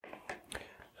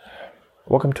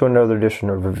Welcome to another edition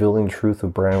of Revealing the Truth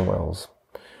of Branwells.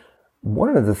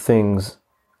 One of the things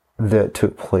that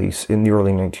took place in the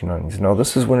early 1990s, now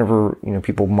this is whenever,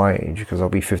 people my age, because I'll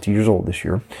be 50 years old this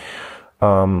year,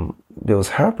 that was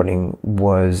happening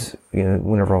was,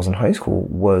 whenever I was in high school,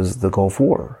 was the Gulf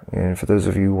War. And for those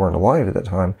of you who weren't alive at that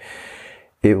time,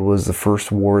 it was the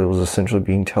first war that was essentially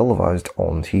being televised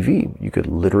on TV. You could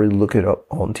literally look it up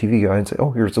on TV Guide and say,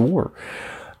 oh, here's the war.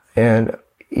 And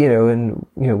we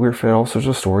were fed all sorts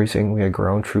of stories saying we had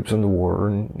ground troops in the war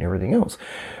and everything else.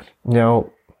 Now,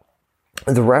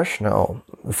 the rationale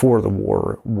for the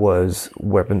war was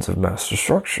weapons of mass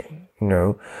destruction.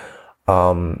 They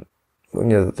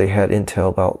had intel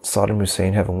about Saddam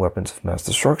Hussein having weapons of mass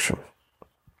destruction.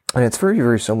 And it's very,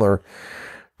 very similar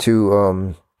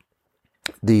to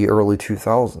the early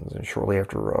 2000s and shortly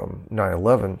after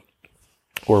 9/11,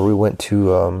 where we went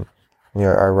to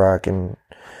Iraq and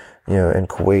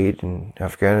Kuwait and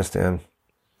Afghanistan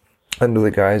under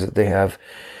the guise that they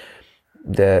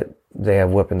have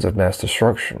weapons of mass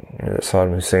destruction. That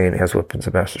Saddam Hussein has weapons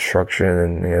of mass destruction,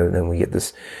 and then we get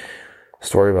this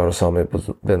story about Osama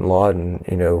bin Laden,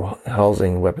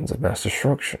 housing weapons of mass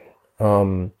destruction.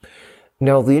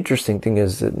 Now the interesting thing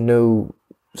is that no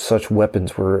such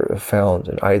weapons were found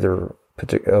in either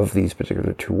of these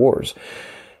particular two wars,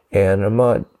 and I'm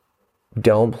not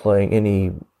downplaying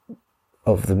any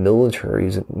of the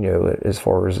militaries, as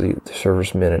far as the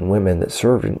servicemen and women that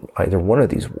served in either one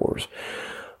of these wars.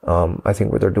 I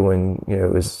think what they're doing,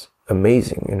 is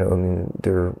amazing.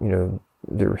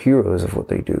 They're heroes of what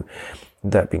they do.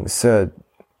 That being said,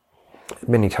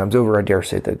 many times over, I dare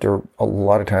say that there a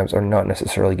lot of times are not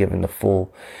necessarily given the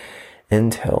full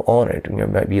intel on it. It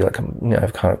might be like,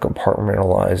 I've kind of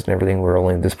compartmentalized and everything where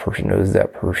only this person knows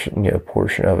that portion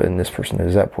of it, and this person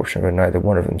knows that portion of it, and neither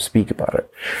one of them speak about it.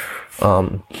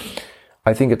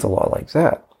 I think it's a lot like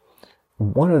that.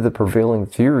 One of the prevailing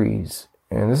theories,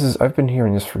 and I've been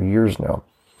hearing this for years now,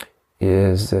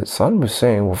 is that Saddam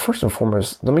Hussein, well, first and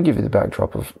foremost, let me give you the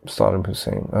backdrop of Saddam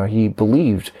Hussein. He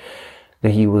believed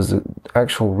that he was the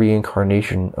actual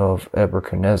reincarnation of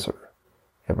Nebuchadnezzar.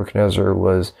 Nebuchadnezzar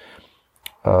was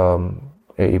a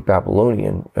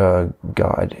Babylonian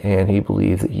god, and he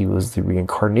believed that he was the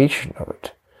reincarnation of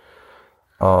it.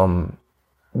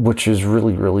 Which is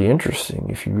really, really interesting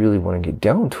if you really want to get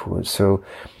down to it. So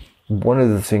one of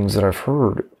the things that I've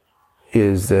heard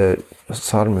is that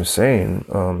Saddam Hussein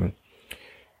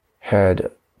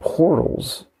had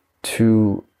portals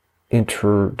to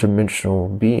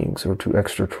interdimensional beings or to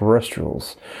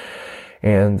extraterrestrials,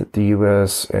 and that the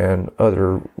U.S. and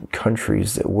other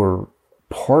countries that were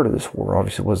part of this war,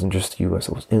 obviously it wasn't just the U.S.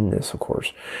 that was in this, of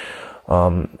course,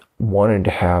 wanted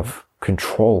to have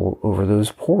control over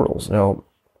those portals. Now,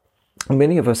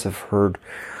 many of us have heard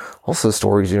also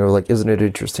stories, isn't it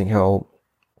interesting how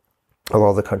a lot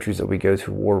of the countries that we go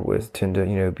to war with tend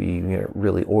to, be,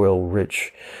 really oil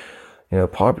rich,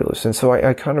 populous. And so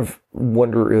I kind of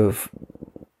wonder if,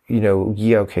 we want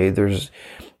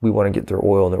to get their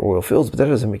oil in their oil fields, but that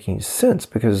doesn't make any sense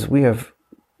because we have,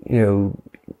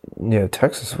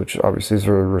 Texas, which obviously is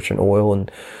very rich in oil and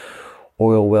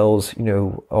oil wells,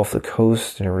 off the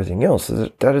coast and everything else.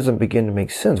 That doesn't begin to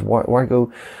make sense. Why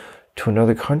go to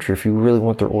another country if you really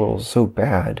want their oil so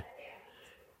bad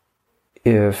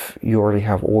if you already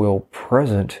have oil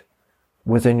present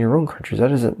within your own country?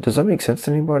 Does that make sense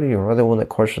to anybody, or am I the one that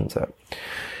questions that?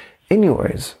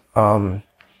 Anyways, it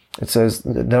says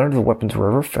that none of the weapons were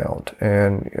ever found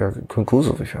and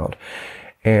conclusively found.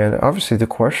 And obviously the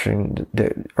question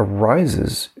that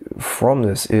arises from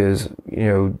this is,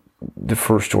 the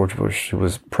first George Bush, who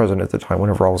was president at the time,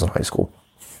 whenever I was in high school,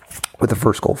 with the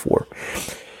first Gulf War.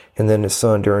 And then his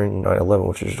son during 9/11,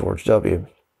 which is George W.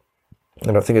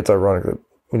 And I think it's ironic that,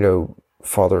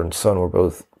 father and son were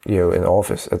both, in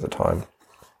office at the time.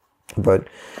 But,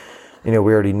 we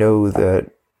already know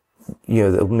that,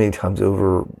 that many times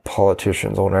over,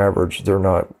 politicians, on average, they're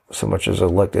not so much as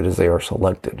elected as they are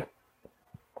selected.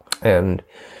 And,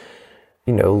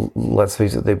 let's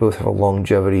face it, they both have a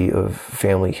longevity of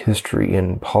family history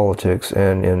in politics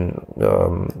and in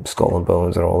skull and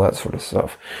bones and all that sort of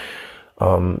stuff.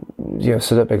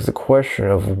 So that begs the question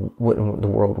of what in the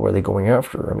world were they going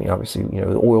after? I mean, obviously,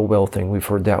 the oil well thing, we've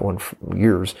heard that one for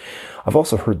years. I've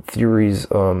also heard theories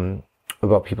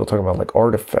about people talking about like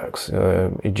artifacts,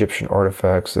 Egyptian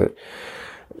artifacts that,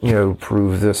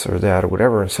 prove this or that or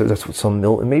whatever. And so that's what some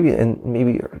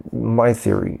maybe my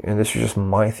theory, and this is just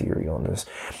my theory on this.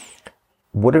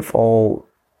 What if all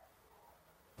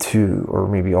two or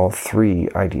maybe all three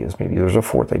ideas, maybe there's a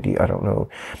fourth idea, I don't know,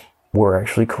 were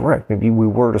actually correct? Maybe we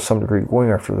were to some degree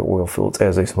going after the oil fields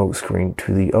as a smokescreen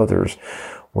to the others,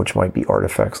 which might be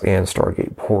artifacts and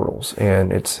Stargate portals.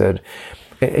 And it said,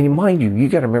 and mind you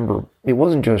got to remember, it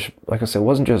wasn't just, like I said, it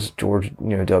wasn't just George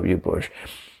W. Bush.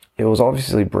 It was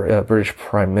obviously British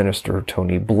Prime Minister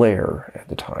Tony Blair at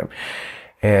the time.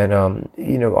 And,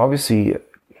 obviously,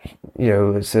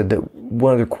 it said that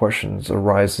one of the questions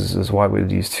arises is why would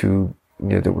these two,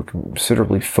 that were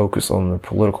considerably focused on their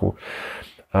political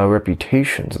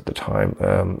reputations at the time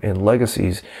and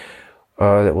legacies,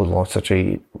 that would launch such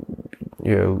a,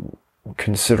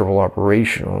 considerable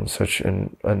operation on such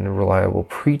an unreliable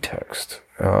pretext.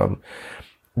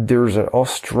 There's an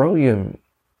Australian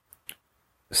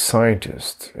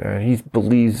scientist, and he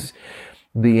believes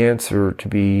the answer to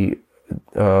be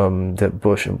that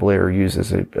Bush and Blair used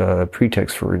as a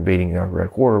pretext for invading the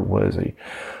Iraq War was a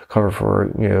cover for,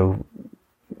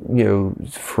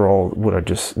 for all what I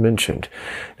just mentioned.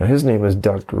 Now, his name is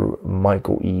Dr.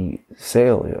 Michael E.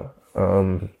 Salia.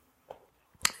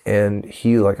 And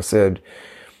he, like I said,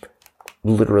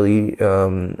 literally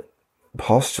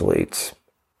postulates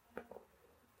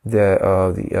that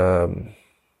the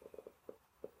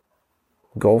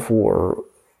Gulf War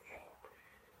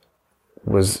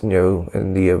was,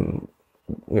 and the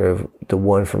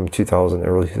one from 2000,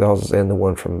 early 2000s, and the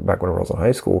one from back when I was in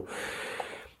high school,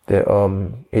 that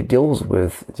it deals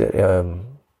with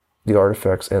the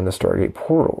artifacts and the Stargate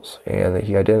portals, and that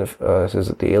he says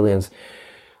that the aliens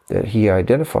that he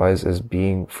identifies as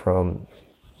being from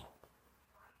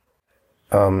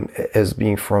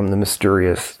the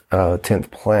mysterious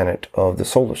 10th planet of the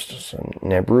solar system,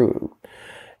 Nibiru,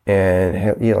 and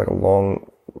he had like a long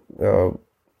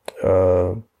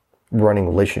running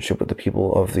relationship with the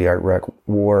people of the Iraq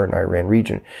War and Iran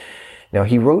region. Now,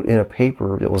 he wrote in a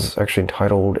paper that was actually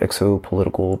entitled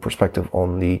Exopolitical Perspective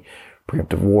on the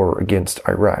Preemptive War Against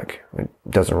Iraq. It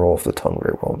doesn't roll off the tongue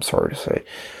very well, I'm sorry to say.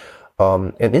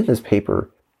 And in this paper,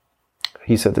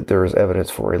 he said that there is evidence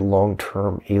for a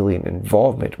long-term alien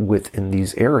involvement within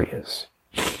these areas.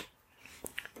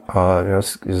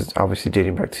 This is obviously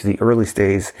dating back to the early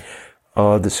days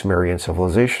of the Sumerian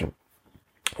civilization,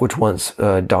 which once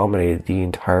dominated the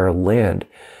entire land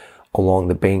along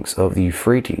the banks of the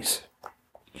Euphrates.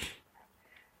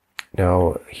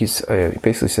 Now, he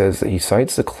basically says that he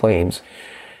cites the claims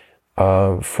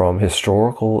from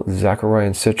historical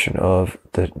Zachariah Sitchin of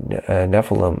the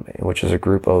Nephilim, which is a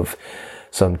group of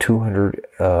some 200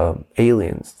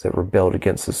 aliens that rebelled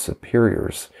against the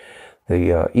superiors,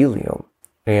 the Elium,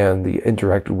 and they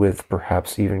interacted with,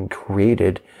 perhaps even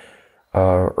created,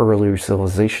 earlier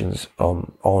civilizations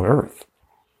on Earth.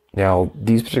 Now,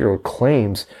 these particular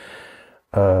claims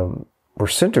were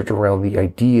centered around the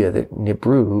idea that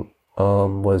Nibiru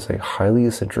was a highly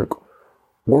eccentric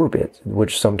orbit,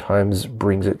 which sometimes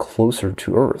brings it closer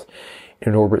to Earth, in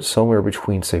an orbit somewhere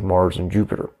between, say, Mars and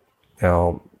Jupiter.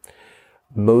 Now,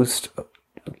 most,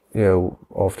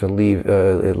 often leave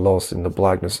it lost in the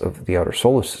blackness of the outer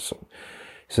solar system.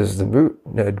 It says the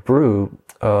Nibiru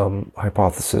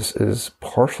hypothesis is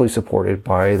partially supported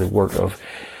by the work of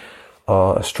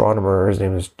astronomer, his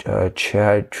name is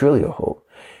Chad Trillioho,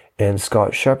 and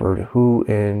Scott Shepard, who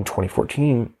in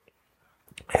 2014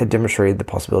 had demonstrated the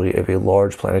possibility of a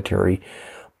large planetary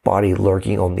body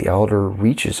lurking on the outer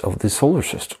reaches of the solar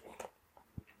system.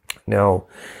 Now,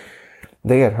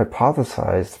 they had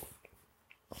hypothesized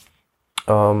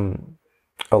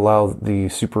allow the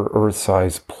super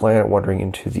Earth-sized planet wandering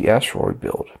into the asteroid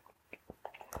belt.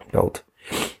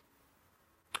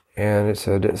 And it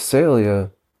said that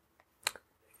Salia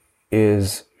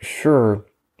is sure,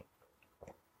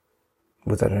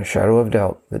 without a shadow of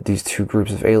doubt, that these two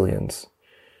groups of aliens,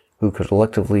 who could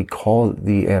collectively call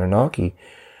the Anunnaki,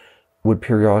 would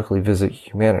periodically visit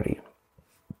humanity.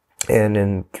 And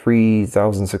in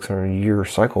 3,600-year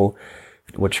cycle,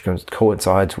 which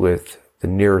coincides with the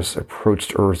nearest approach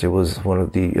to Earth, it was one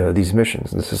of these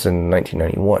missions. This is in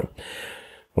 1991,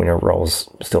 whenever I was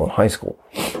still in high school,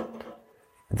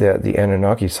 that the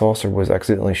Anunnaki saucer was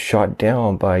accidentally shot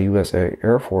down by a U.S.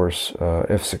 Air Force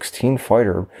F-16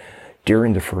 fighter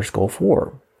during the first Gulf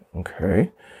War.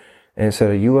 Okay. And it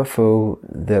said a UFO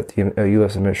that the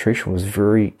U.S. administration was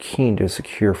very keen to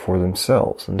secure for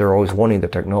themselves. And they're always wanting the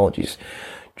technologies.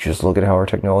 Just look at how our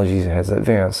technology has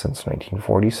advanced since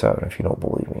 1947, if you don't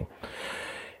believe me.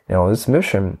 Now, this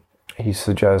mission, he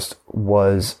suggests,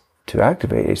 was to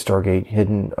activate a Stargate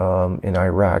hidden in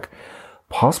Iraq,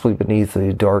 possibly beneath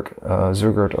the dark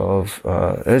ziggurat of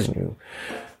Esnu,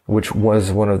 which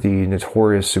was one of the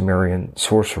notorious Sumerian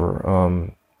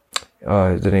sorcerer.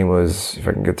 The name was, if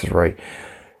I can get this right,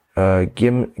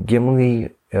 Gimli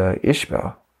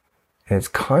Ishba. And it's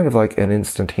kind of like an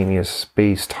instantaneous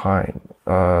space-time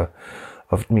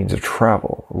of means of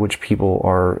travel, which people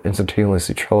are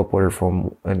instantaneously teleported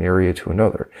from an area to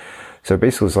another. So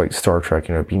basically it's like Star Trek,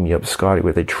 beam me up Scotty,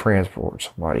 where they transport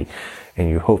somebody and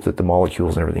you hope that the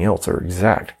molecules and everything else are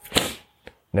exact.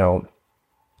 Now,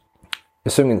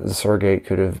 assuming that the Stargate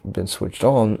could have been switched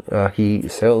on,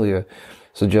 Celia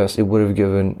suggests it would have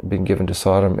been given to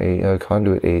Saddam a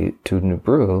conduit aid to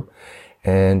Nibiru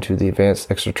and to the advanced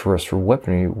extraterrestrial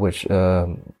weaponry which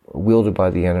wielded by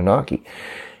the Anunnaki.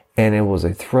 And it was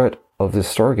a threat of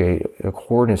this Stargate,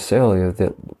 according to Celia,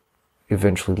 that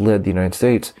eventually led the United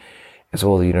States as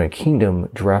well as the United Kingdom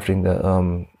drafting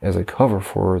the as a cover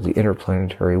for the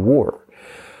interplanetary war.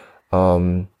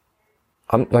 I'm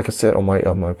like I said on my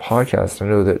podcast, I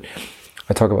know that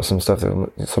I talk about some stuff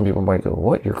that some people might go,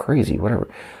 "What? You're crazy," whatever.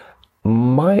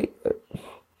 My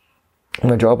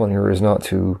job on here is not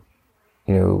to,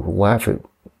 laugh at,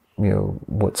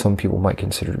 what some people might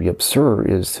consider to be absurd,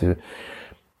 is to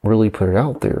really put it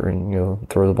out there and,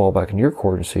 throw the ball back in your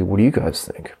court and say, what do you guys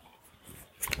think?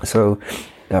 So,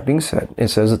 that being said, it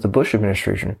says that the Bush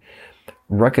administration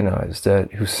recognized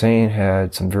that Hussein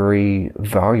had some very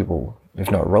valuable,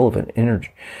 if not relevant,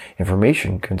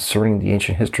 information concerning the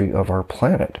ancient history of our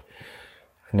planet.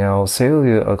 Now,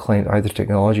 Celia claimed either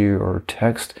technology or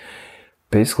text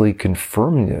basically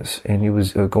confirming this, and he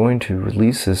was going to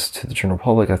release this to the general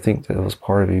public. I think that was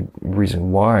part of the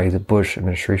reason why the Bush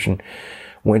administration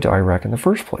went to Iraq in the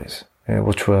first place,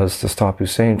 which was to stop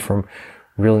Hussein from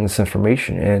revealing this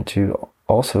information and to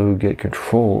also get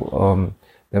control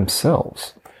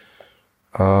themselves.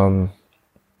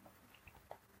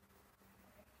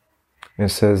 It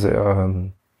says,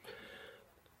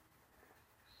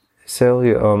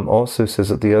 Celia also says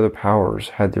that the other powers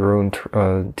had their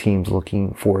own teams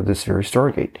looking for this very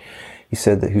Stargate. He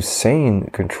said that Hussein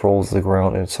controls the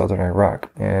ground in southern Iraq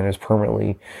and is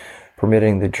permanently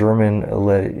permitting the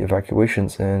German-led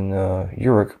evacuations in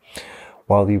Uruk,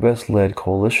 while the U.S.-led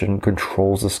coalition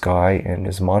controls the sky and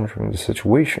is monitoring the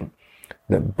situation.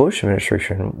 The Bush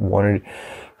administration wanted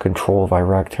control of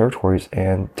Iraq territories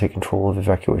and take control of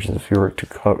evacuations of Uruk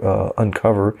to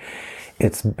uncover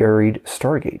its buried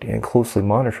Stargate and closely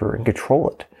monitor and control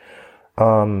it.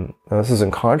 This is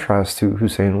in contrast to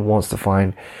Hussein wants to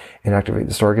find and activate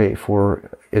the Stargate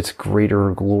for its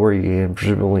greater glory and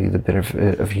presumably the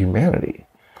benefit of humanity.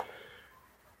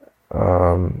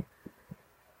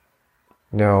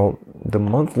 Now, the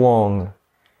month-long,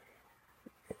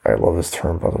 I love this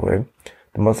term, by the way,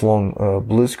 the month-long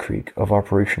blitzkrieg of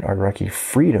Operation Iraqi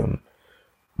Freedom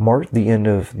marked the end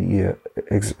of the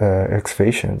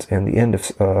excavations and the end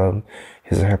of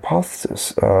his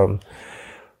hypothesis,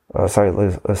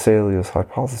 Celia's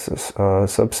hypothesis,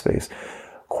 subspace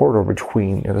corridor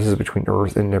between, and this is between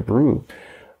Earth and Nibiru.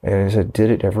 And he said, did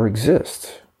it ever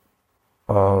exist?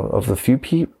 Of the few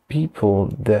people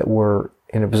that were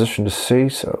in a position to say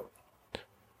so,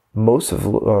 most of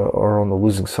are on the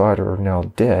losing side or are now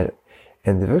dead,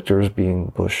 and the victors, being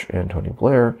Bush and Tony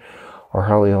Blair, are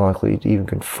highly unlikely to even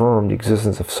confirm the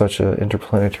existence of such an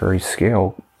interplanetary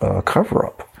scale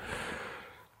cover-up.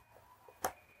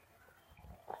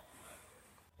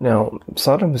 Now,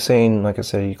 Saddam Hussein, like I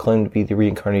said, he claimed to be the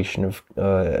reincarnation of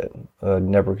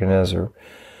Nebuchadnezzar.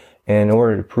 And in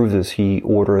order to prove this, he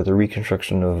ordered the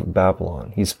reconstruction of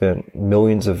Babylon. He spent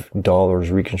millions of dollars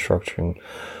reconstructing,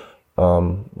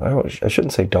 I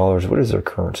shouldn't say dollars, what is their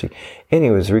currency?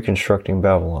 Anyways, reconstructing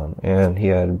Babylon. And he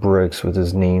had bricks with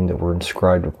his name that were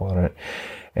inscribed upon it.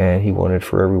 And he wanted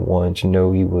for everyone to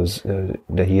know he was,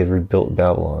 that he had rebuilt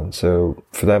Babylon. So,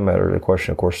 for that matter, the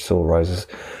question, of course, still arises,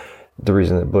 the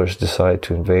reason that Bush decided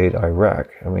to invade Iraq.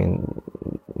 I mean,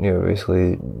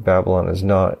 basically Babylon is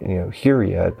not, here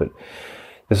yet, but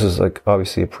this is like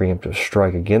obviously a preemptive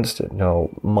strike against it. Now,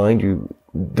 mind you,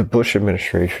 the Bush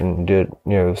administration did,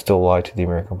 still lie to the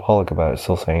American public about it,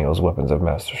 still saying it was weapons of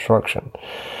mass destruction.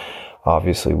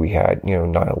 Obviously, we had,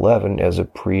 9/11 as a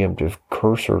preemptive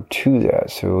cursor to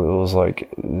that. So it was like,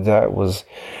 that was,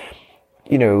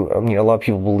 a lot of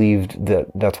people believed that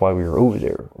that's why we were over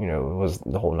there. It was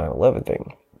the whole 9/11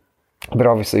 thing. But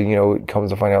obviously, it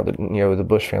comes to find out that, the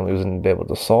Bush family was in bed with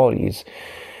the Saudis.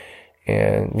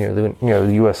 And,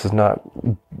 the U.S. is not,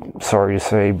 sorry to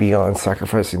say, beyond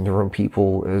sacrificing their own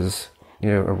people as,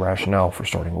 a rationale for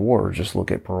starting a war. Just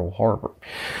look at Pearl Harbor.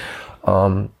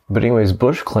 But anyways,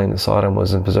 Bush claimed that Saddam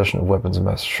was in possession of weapons of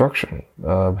mass destruction.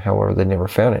 However, they never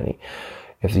found any.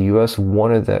 If the U.S.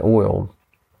 wanted that oil,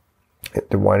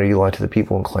 then why do you lie to the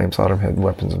people and claim Saddam had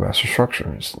weapons of mass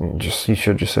destruction? He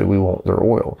should just say, we want their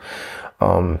oil.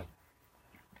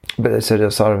 But they said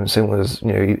Saddam Hussein was,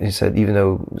 he said even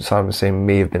though Saddam Hussein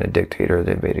may have been a dictator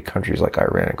that invaded countries like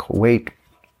Iran and Kuwait,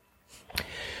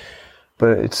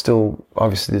 but it's still,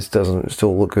 obviously this doesn't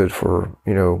still look good for,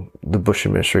 the Bush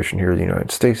administration here in the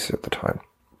United States at the time.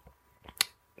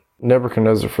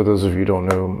 Nebuchadnezzar, for those of you who don't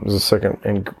know, was the second,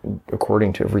 and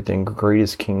according to everything,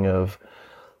 greatest king of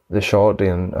the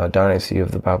Chaldean dynasty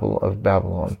of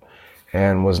Babylon,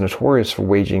 and was notorious for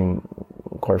waging,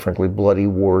 quite frankly, bloody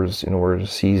wars in order to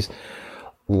seize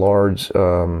large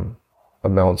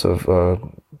amounts of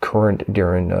current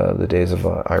during the days of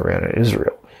Iran and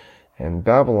Israel. And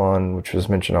Babylon, which was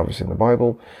mentioned obviously in the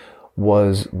Bible,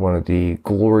 was one of the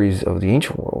glories of the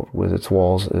ancient world, with its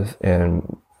walls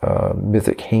and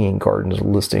mythic hanging gardens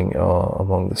listing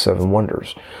among the seven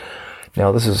wonders.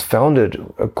 Now, this is founded,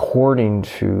 according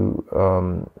to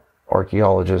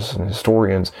archaeologists and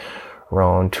historians,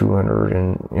 around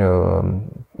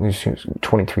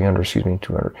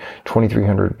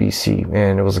 2300 BC,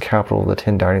 and it was the capital of the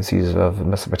 10 dynasties of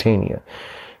Mesopotamia,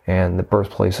 and the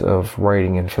birthplace of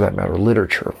writing and, for that matter,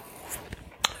 literature.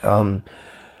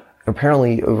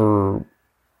 Apparently, over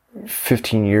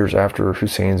 15 years after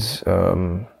Hussein's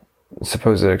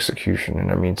supposed execution,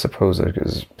 and I mean supposed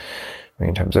because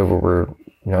many times over we're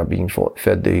not being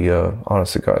fed the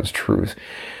honest to God's truth.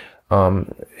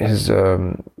 His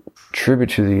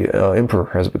tribute to the emperor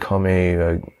has become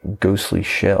a ghostly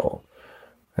shell,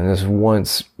 and this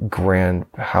once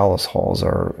grand palace halls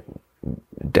are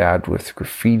dabbed with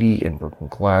graffiti and broken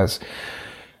glass,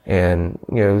 and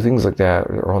things like that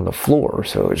are on the floor.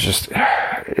 So it's just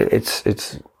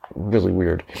it's really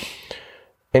weird.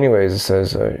 Anyways, it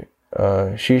says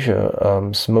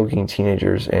shisha smoking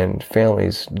teenagers and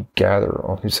families gather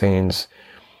on Hussein's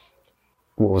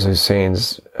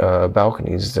balconies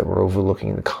that were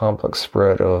overlooking the complex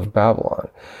spread of Babylon.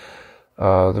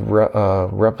 The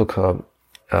replica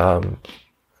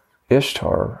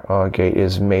Ishtar gate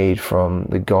is made from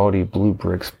the gaudy blue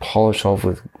bricks polished off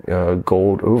with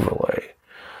gold overlay.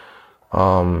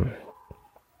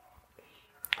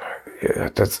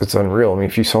 It's unreal. I mean,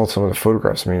 if you saw some of the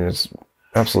photographs, I mean, it's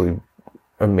absolutely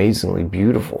amazingly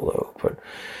beautiful, though.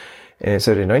 And it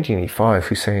said in 1985,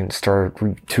 Hussein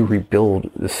started to rebuild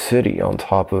the city on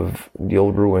top of the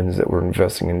old ruins that were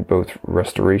investing in both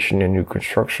restoration and new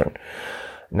construction.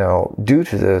 Now, due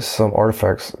to this, some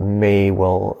artifacts may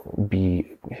well be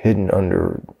hidden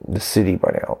under the city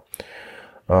by now,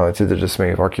 to the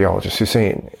dismay of archaeologists.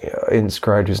 Hussein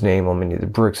inscribed his name on many of the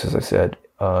bricks, as I said,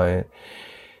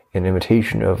 in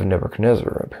imitation of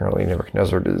Nebuchadnezzar. Apparently,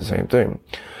 Nebuchadnezzar did the same thing.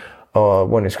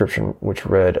 One inscription which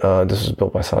read, this was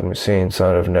built by Saddam Hussein,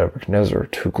 son of Nebuchadnezzar,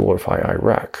 to glorify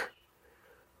Iraq.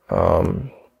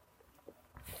 And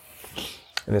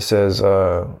it says,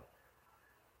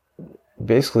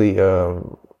 basically, it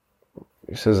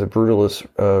says that brutalist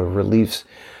reliefs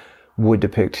would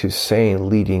depict Hussein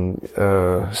leading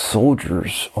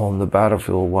soldiers on the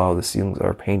battlefield, while the ceilings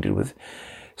are painted with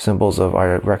symbols of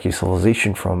Iraqi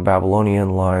civilization, from Babylonian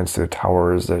lines to the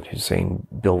towers that Hussein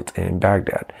built in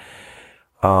Baghdad.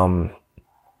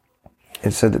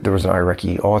 It said that there was an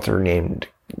Iraqi author named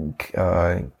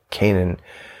Kanan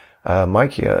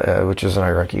Maikia, which is an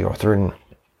Iraqi author and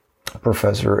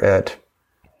professor at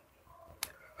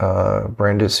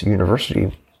Brandeis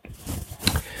University,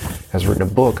 has written a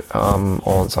book on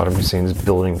Saddam Hussein's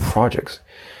building projects.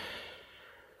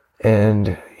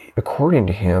 And according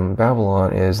to him,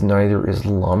 Babylon is neither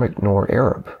Islamic nor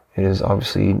Arab. It is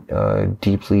obviously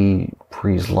deeply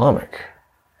pre-Islamic,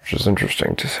 which is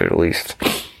interesting to say the least.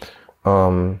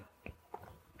 Quote,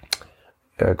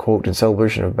 in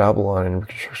celebration of Babylon and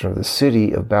reconstruction of the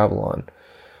city of Babylon,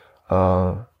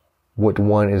 what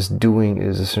one is doing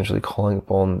is essentially calling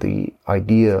upon the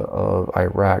idea of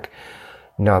Iraq,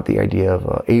 not the idea of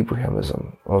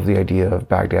Abrahamism, of the idea of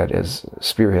Baghdad as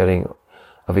spearheading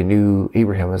of a new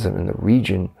Abrahamism in the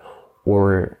region,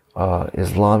 or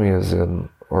Islamism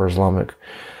or Islamic,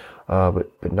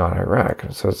 but not Iraq.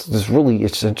 So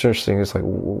it's interesting. It's like,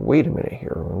 wait a minute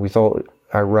here. We thought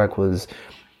Iraq was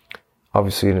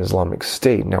obviously an Islamic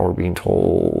state. Now we're being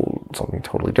told something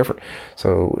totally different.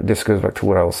 So this goes back to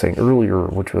what I was saying earlier,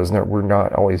 which was that we're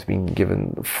not always being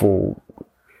given the full,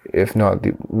 if not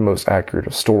the most accurate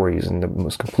of stories and the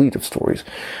most complete of stories.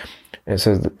 And it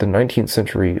says that the 19th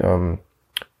century,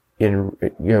 there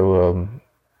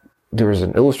was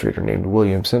an illustrator named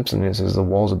William Simpson, and it says the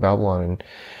walls of Babylon and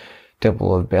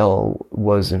Temple of Bel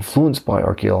was influenced by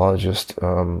archaeologist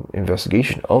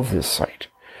investigation of this site.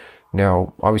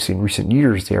 Now, obviously, in recent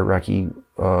years, the Iraqi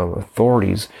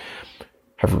authorities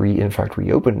have in fact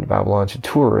reopened Babylon to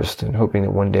tourists, and hoping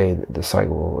that one day the site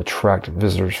will attract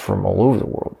visitors from all over the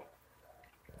world.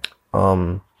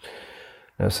 Now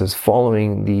it says,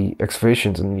 following the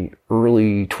excavations in the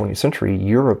early 20th century,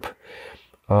 Europe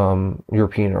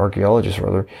European archaeologists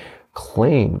rather,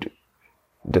 claimed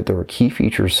that there were key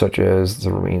features such as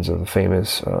the remains of the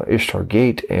famous Ishtar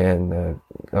Gate and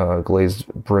the glazed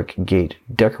brick gate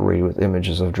decorated with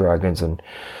images of dragons and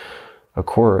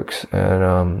Acorix,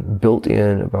 and built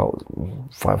in about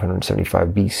 575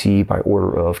 BC by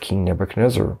order of King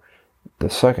Nebuchadnezzar II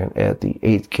at the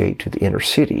 8th gate to the inner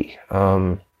city.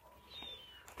 And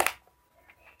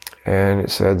it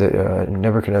said that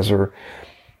Nebuchadnezzar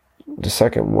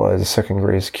II was the second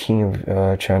greatest king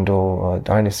of Chandal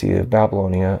dynasty of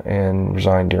Babylonia and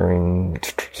resigned during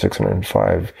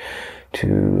 605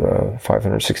 to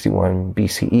 561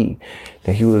 BCE.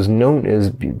 Now, he was known as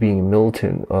being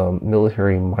militant,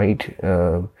 military might,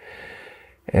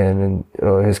 and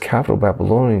his capital,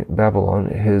 Babylon,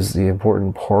 is the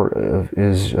important part of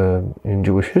in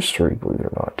Jewish history, believe it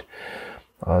or not.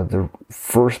 The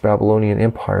first Babylonian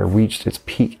Empire reached its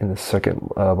peak in the second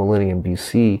millennium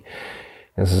BC.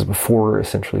 This is before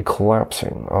essentially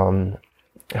collapsing.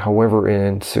 However,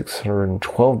 in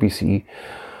 612 BC,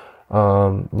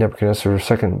 Nebuchadnezzar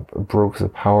II broke the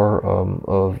power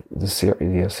of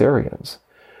the Assyrians,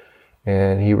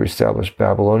 and he reestablished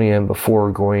Babylonia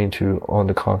before going on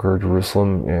to conquer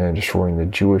Jerusalem and destroying the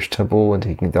Jewish temple and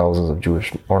taking thousands of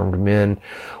Jewish armed men,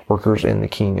 workers, and the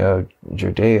king of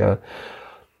Judea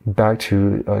back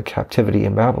to captivity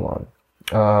in Babylon.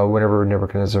 Whenever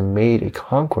Nebuchadnezzar made a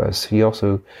conquest, he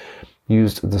also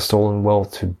used the stolen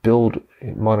wealth to build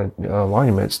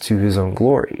monuments to his own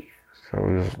glory. So it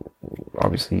was,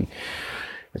 obviously,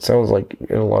 it sounds like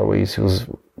in a lot of ways he was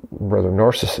rather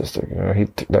narcissistic. You know, I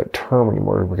hate that term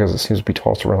anymore because it seems to be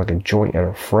tossed around like a joint at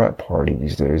a frat party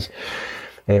these days.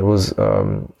 And it was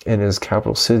in his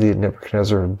capital city that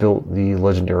Nebuchadnezzar built the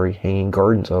legendary Hanging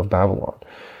Gardens of Babylon.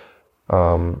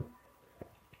 And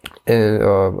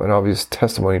an obvious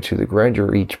testimony to the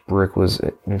grandeur, each brick was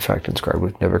in fact inscribed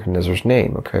with Nebuchadnezzar's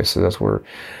name. Okay, so that's where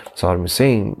Saddam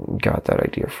Hussein got that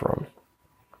idea from.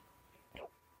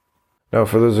 Now,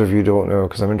 for those of you who don't know,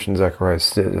 because I mentioned Zecharia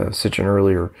Sitchin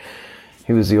earlier,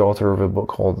 he was the author of a book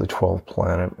called The 12th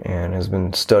Planet and has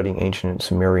been studying ancient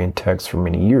Sumerian texts for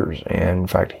many years. And in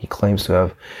fact, he claims to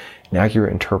have an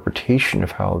accurate interpretation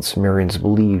of how the Sumerians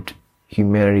believed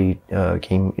humanity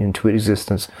came into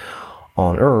existence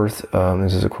on Earth.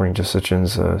 This is according to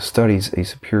Sitchin's studies. A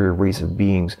superior race of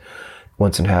beings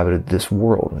once inhabited this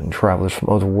world, and travelers from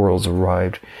other worlds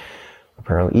arrived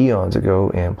apparently eons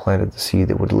ago and planted the seed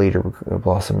that would later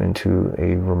blossom into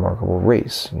a remarkable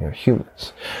race,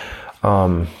 humans.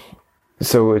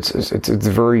 So it's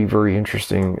very, very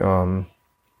interesting,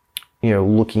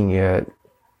 looking at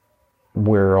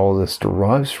where all this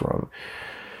derives from.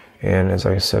 And as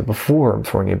I said before, I'm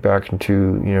throwing it back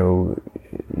into,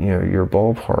 your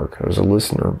ballpark as a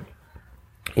listener.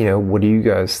 What do you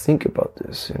guys think about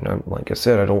this? And like I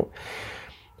said,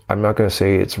 I'm not going to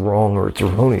say it's wrong or it's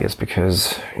erroneous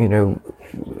because,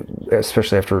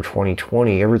 especially after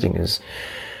 2020, everything is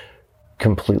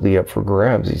completely up for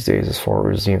grabs these days as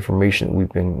far as the information that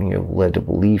we've been, led to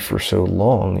believe for so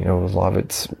long. A lot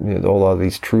of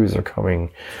these truths are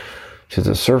coming to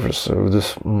the surface. So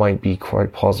this might be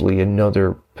quite possibly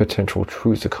another potential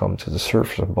truth to come to the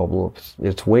surface and bubble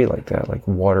its way like that, like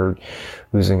water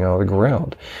oozing out of the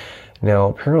ground. Now,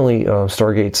 apparently,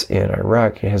 Stargates in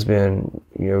Iraq has been,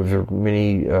 there are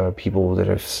many people that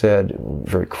have said,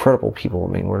 very credible people. I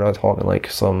mean, we're not talking like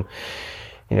some,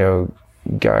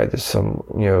 guy that's some,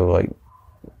 like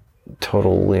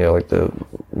total, like the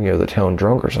town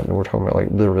drunk or something. We're talking about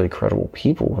like literally credible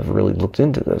people who have really looked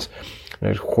into this.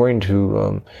 And according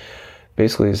to,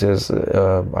 basically it says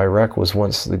Iraq was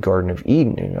once the Garden of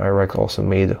Eden, and Iraq also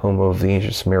made the home of the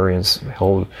ancient Sumerians,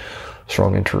 held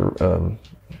strong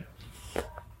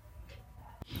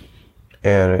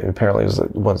and apparently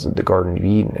it was the Garden of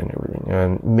Eden and everything.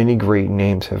 And many great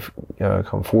names have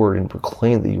come forward and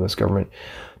proclaimed the U.S. government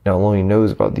not only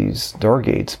knows about these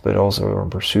Stargates, but also are in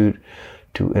pursuit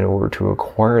in order to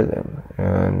acquire them.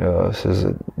 And it says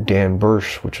that Dan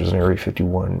Bursch, which was an Area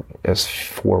 51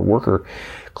 S4 worker,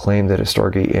 claimed that a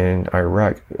Stargate in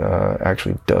Iraq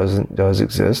actually does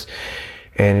exist,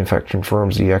 and in fact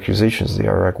confirms the accusations of the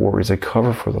Iraq War is a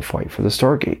cover for the fight for the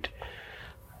Stargate.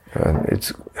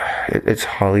 It's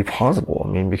highly plausible. I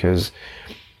mean, because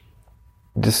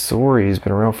this story has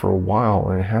been around for a while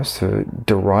and it has to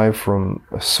derive from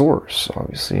a source,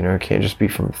 obviously. It can't just be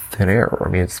from thin air. I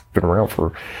mean, it's been around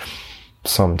for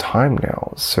some time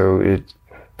now. So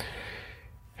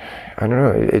I don't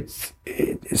know,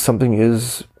 something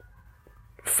is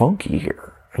funky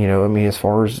here. I mean, as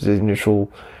far as the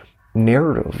initial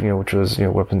narrative, which was,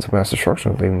 weapons of mass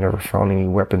destruction, they've never found any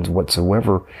weapons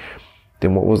whatsoever.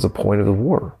 Then what was the point of the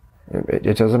war?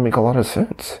 It doesn't make a lot of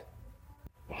sense.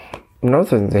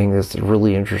 Another thing that's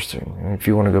really interesting, and if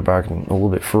you want to go back a little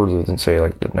bit further than, say,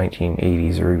 like the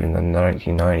 1980s or even the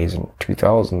 1990s and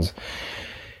 2000s,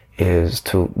 is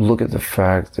to look at the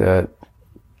fact that,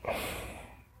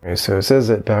 okay, so it says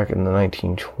that back in the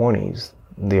 1920s,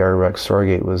 the Iraq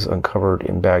Stargate was uncovered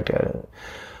in Baghdad.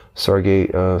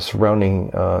 Stargate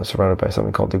surrounded by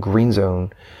something called the Green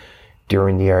Zone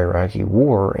during the Iraqi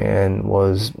War, and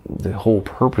was the whole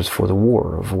purpose for the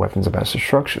war of weapons of mass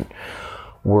destruction.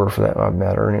 Were, for that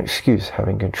matter, an excuse.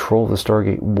 Having control of the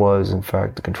Stargate was, in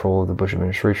fact, the control of the Bush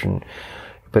administration,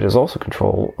 but is also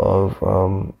control of,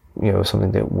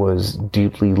 something that was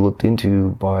deeply looked into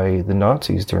by the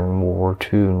Nazis during World War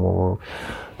II and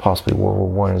possibly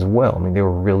World War I as well. I mean, they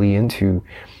were really into,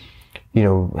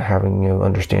 having,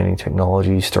 understanding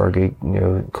technology, Stargate,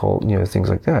 things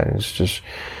like that. And it's just,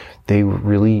 they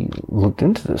really looked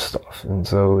into this stuff. And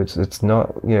so it's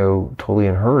not, totally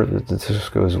unheard of. This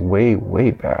goes way, way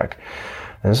back.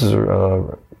 And this is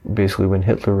basically when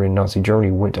Hitler and Nazi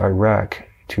Germany went to Iraq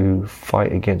to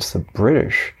fight against the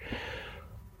British,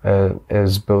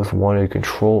 as both wanted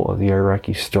control of the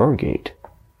Iraqi Stargate.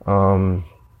 And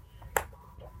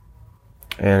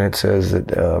it says that,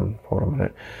 hold on a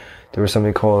minute, there was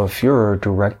something called a Führer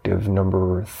Directive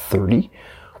number 30,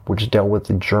 which dealt with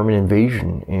the German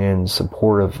invasion in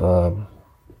support of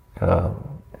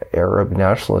Arab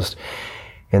nationalists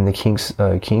in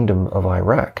the Kingdom of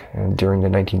Iraq. And during the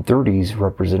 1930s,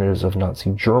 representatives of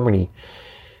Nazi Germany,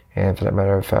 and for that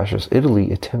matter, fascist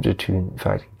Italy, attempted to, in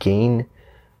fact, gain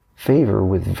favor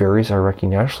with various Iraqi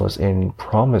nationalists and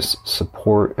promised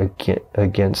support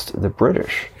against the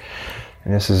British.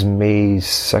 And this is May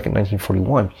 2nd,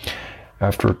 1941.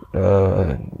 After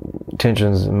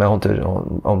tensions mounted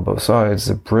on both sides,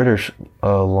 the British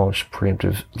launched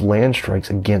preemptive land strikes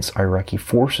against Iraqi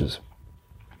forces.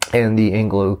 And the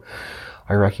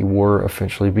Anglo-Iraqi War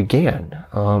officially began.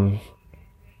 And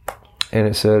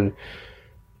it said,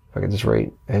 if I get this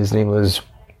right, his name was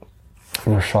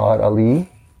Rashad Ali,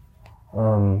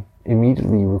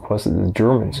 immediately requested that the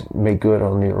Germans make good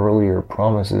on the earlier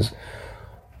promises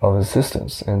of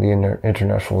assistance. And the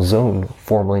international zone,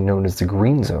 formerly known as the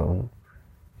Green Zone,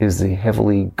 is the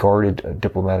heavily guarded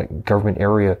diplomatic government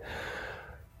area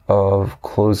of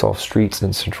closed-off streets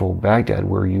in central Baghdad,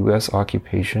 where U.S.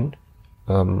 occupation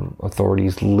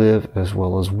authorities live as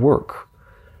well as work.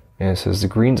 And it says the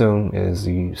Green Zone is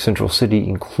the central city,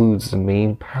 includes the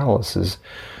main palaces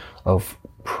of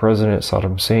President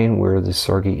Saddam Hussein, where the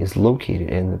Stargate is located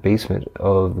in the basement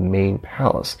of the main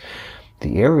palace.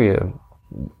 The area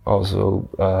also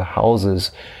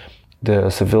houses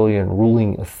the civilian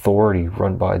ruling authority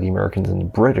run by the Americans and the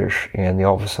British, and the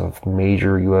office of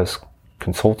major U.S.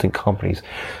 consulting companies.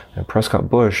 And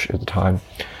Prescott Bush at the time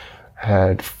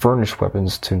had furnished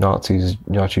weapons to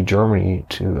Nazi Germany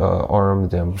to arm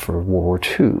them for World War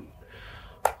II.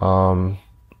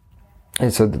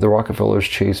 It said that the Rockefellers,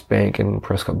 Chase Bank, and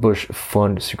Prescott Bush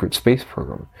fund a secret space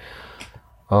program.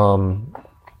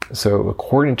 So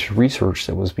according to research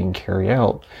that was being carried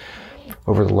out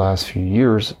over the last few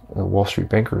years, Wall Street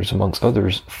bankers, amongst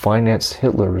others, financed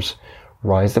Hitler's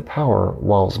rise to power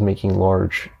whilst making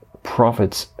large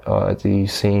profits. At the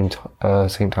same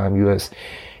time, U.S.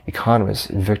 economist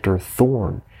Victor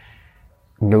Thorne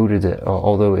noted that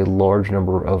although a large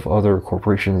number of other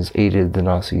corporations aided the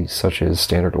Nazis, such as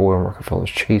Standard Oil and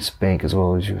Rockefeller's Chase Bank, as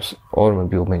well as U.S.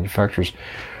 automobile manufacturers,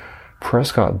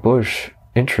 Prescott Bush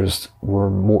interests were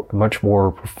much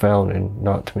more profound and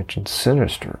not to mention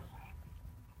sinister.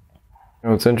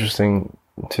 It's interesting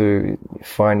to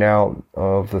find out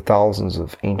of the thousands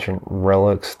of ancient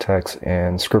relics, texts,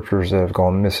 and scriptures that have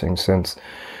gone missing since,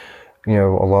 a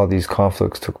lot of these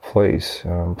conflicts took place,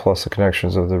 plus the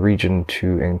connections of the region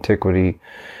to antiquity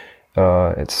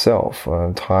itself.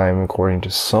 Time, according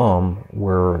to some,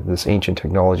 where this ancient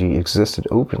technology existed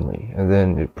openly, and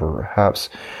then it perhaps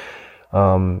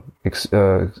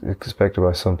expected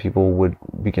by some people would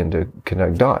begin to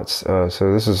connect dots.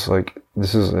 So this is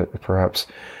perhaps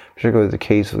particularly the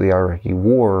case of the Iraqi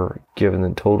War, given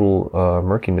the total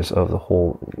murkiness of the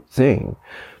whole thing.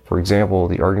 For example,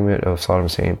 the argument of Saddam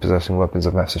Hussein possessing weapons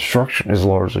of mass destruction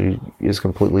is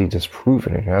completely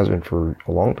disproven. It has been for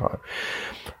a long time.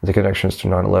 The connections to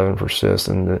 9/11 persist,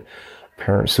 and the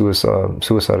apparent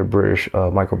suicide of British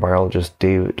microbiologist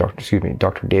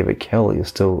Dr. David Kelly is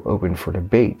still open for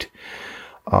debate.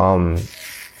 There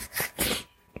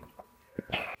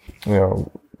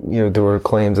were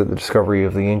claims that the discovery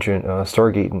of the ancient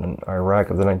Stargate in Iraq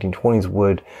of the 1920s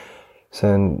would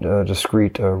send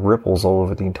discrete ripples all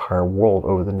over the entire world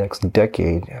over the next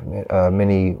decade.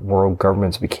 Many world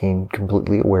governments became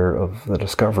completely aware of the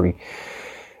discovery,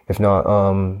 if not,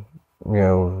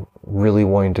 really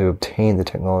wanting to obtain the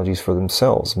technologies for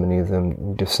themselves. Many of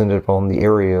them descended upon the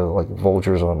area like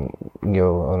vultures on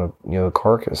a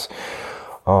carcass.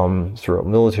 Throughout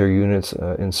military units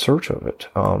in search of it.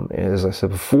 As I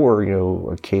said before,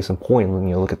 a case in point, when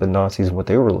you look at the Nazis and what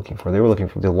they were looking for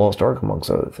the lost ark, amongst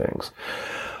other things.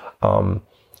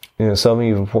 Some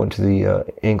even point to the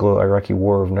Anglo-Iraqi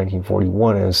War of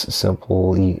 1941 as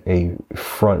simply a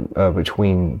front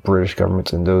between British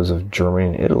governments and those of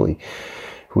Germany and Italy,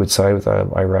 who would side with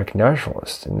Iraq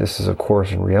nationalists. And this is, of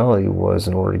course, in reality, was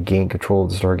in order to gain control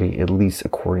of the Stargate, at least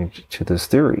according to this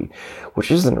theory,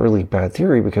 which isn't really a bad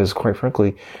theory because, quite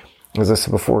frankly, as I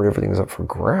said before, everything is up for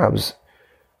grabs.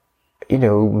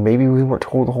 Maybe we weren't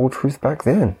told the whole truth back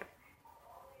then.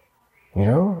 I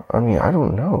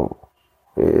don't know.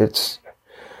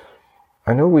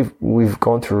 I know we've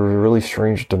gone through a really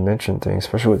strange dimension thing,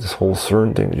 especially with this whole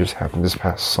CERN thing that just happened this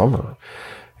past summer.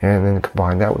 And then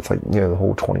combine that with the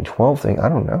whole 2012 thing. I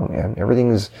don't know, man. Everything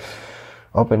is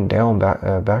up and down,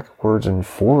 backwards and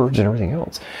forwards and everything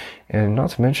else. And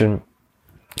not to mention,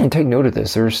 and take note of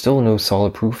this, there is still no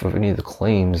solid proof of any of the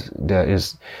claims that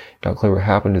is not clear what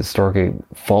happened to the Stargate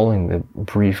following the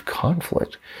brief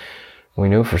conflict. We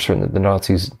know for certain that the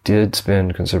Nazis did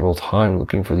spend considerable time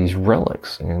looking for these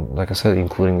relics. And like I said,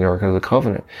 including the Ark of the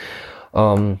Covenant.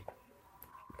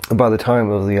 By the time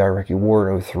of the Iraqi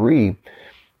War in 2003,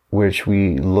 which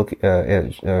we look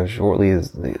at shortly,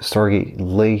 as the Stargate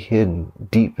lay hidden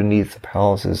deep beneath the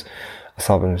palaces of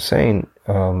Saddam Hussein,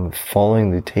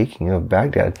 following the taking of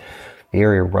Baghdad, the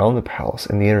area around the palace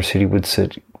and the inner city would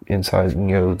sit inside,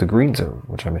 the green zone,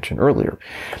 which I mentioned earlier.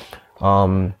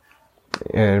 And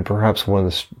perhaps one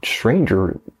of the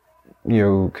stranger,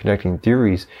 connecting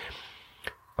theories,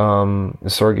 the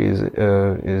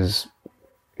Stargate is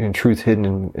in truth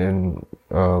hidden in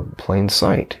plain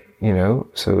sight.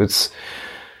 So it's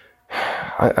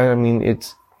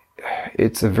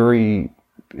a very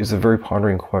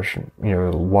pondering question.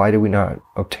 Why do we not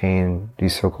obtain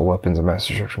these so-called weapons of mass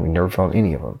destruction? We never found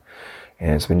any of them,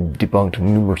 and it's been debunked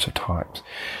numerous of times.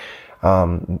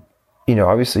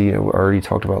 Obviously, we already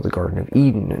talked about the Garden of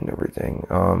Eden and everything.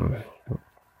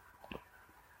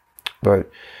 But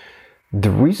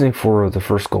the reasoning for the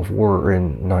first Gulf War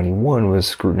in 91 was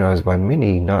scrutinized by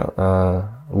many, not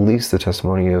least the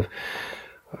testimony of,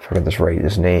 if I got this right,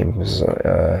 his name was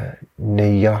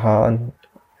Nayahan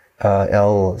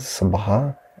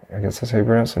El-Sabaha. I guess that's how you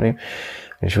pronounce her name.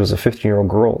 And she was a 15-year-old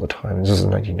girl at the time. This is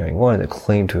in 1991, that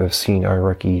claimed to have seen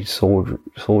Iraqi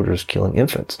soldiers killing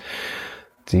infants.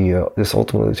 This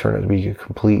ultimately turned out to be a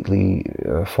completely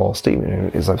false statement.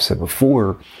 And as I've said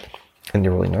before, in the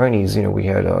early 90s, we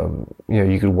had,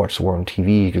 you could watch the war on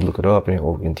TV, you could look it up, and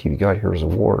in TV Guide, Heroes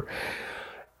of War.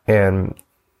 And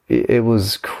it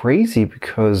was crazy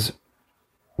because,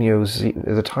 at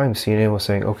the time, CNN was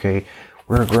saying, okay,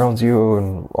 we're at ground zero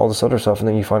and all this other stuff, and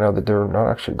then you find out that they're not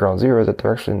actually at ground zero, that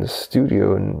they're actually in the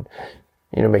studio and,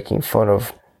 making fun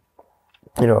of,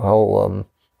 how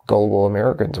gullible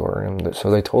Americans were. And so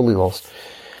they totally lost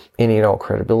any and all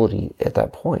credibility at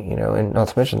that point, and not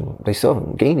to mention they still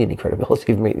haven't gained any credibility.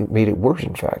 They've made it worse,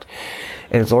 in fact.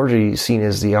 And it's largely seen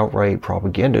as the outright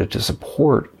propaganda to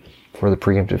support for the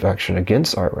preemptive action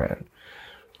against Iran.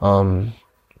 And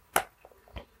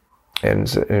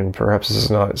perhaps this is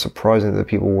not surprising that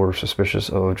people were suspicious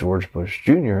of George Bush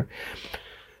Jr.,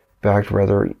 backed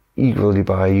rather eagerly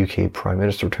by UK Prime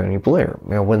Minister Tony Blair.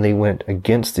 Now, when they went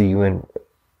against the UN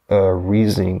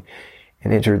reasoning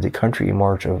and entered the country in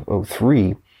March of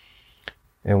 2003,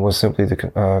 and was simply the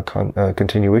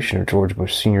continuation of George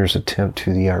Bush Sr.'s attempt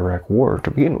to the Iraq War to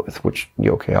begin with, which,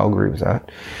 okay, I'll agree with that.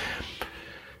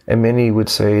 And many would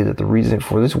say that the reason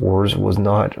for this wars was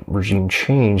not regime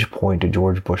change, point to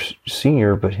George Bush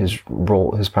Sr., but his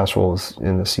past role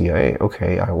in the CIA.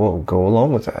 Okay, I will go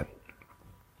along with that.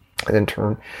 And in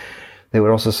turn, they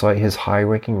would also cite his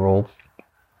high-ranking role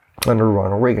under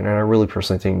Ronald Reagan. And I really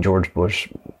personally think George Bush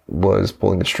was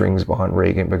pulling the strings behind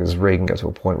Reagan, because Reagan got to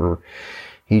a point where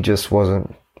he just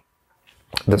wasn't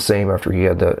the same after he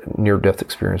had the near-death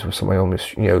experience with somebody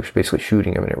almost, basically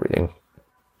shooting him and everything,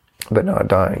 but not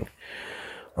dying.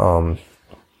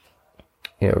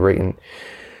 Reagan,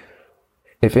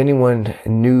 if anyone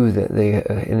knew that they,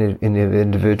 an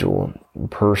individual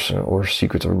person or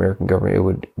secrets of American government, it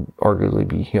would arguably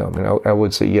be him. And I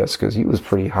would say yes, because he was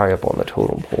pretty high up on the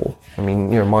totem pole. I mean,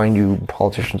 mind you,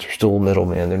 politicians are still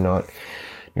middlemen. They're not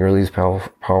nearly as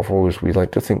powerful as we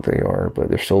like to think they are, but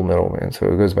they're still middlemen.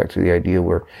 So it goes back to the idea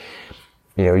where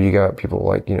You got people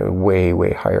like, way,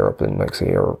 way higher up than, like,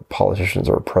 say, our politicians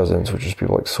or presidents, which is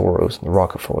people like Soros and the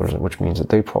Rockefellers, which means that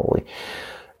they probably,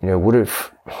 what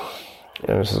if,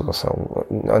 this is going to sound,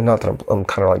 not that I'm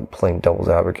kind of like playing devil's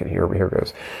advocate here, but here it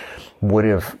goes. What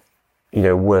if,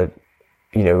 what,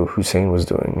 Hussein was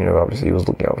doing, obviously he was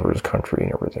looking out for his country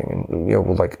and everything,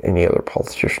 and, like any other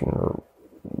politician or,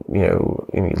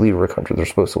 any leader of a country, they're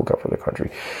supposed to look out for their country.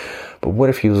 But what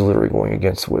if he was literally going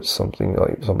against what somebody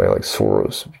like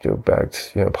Soros,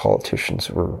 backed, politicians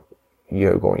were,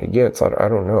 going against? I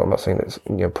don't know. I'm not saying that,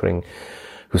 putting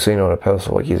Hussein on a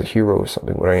pedestal like he's a hero or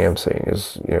something. What I am saying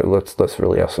is, let's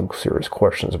really ask some serious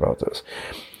questions about this.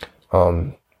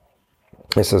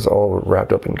 It says all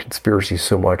wrapped up in conspiracy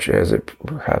so much as it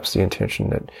perhaps the intention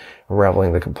that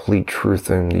unraveling the complete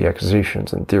truth in the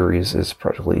accusations and theories is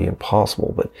practically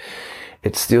impossible. But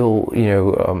it's still,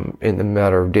 in the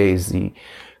matter of days, the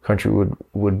country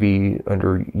would be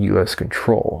under U.S.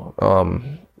 control.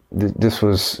 This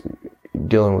was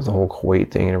dealing with the whole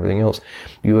Kuwait thing and everything else.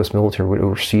 The U.S. military would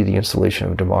oversee the installation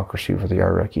of democracy for the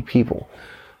Iraqi people.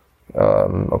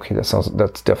 Okay, that's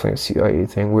definitely a CIA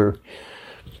thing where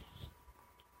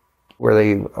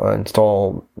they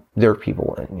install their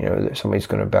people in, somebody's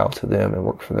going to bow to them and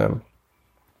work for them.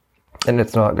 And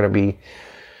it's not going to be,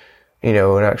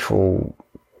 an actual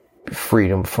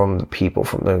freedom from the people,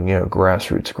 from the,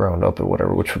 grassroots, ground up or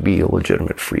whatever, which would be a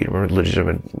legitimate freedom or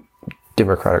legitimate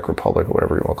democratic republic or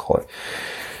whatever you want to call it.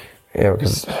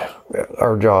 Because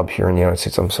our job here in the United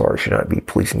States, I'm sorry, should not be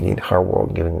policing the entire world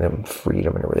and giving them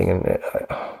freedom and everything. And,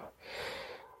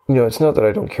 it's not that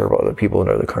I don't care about other people in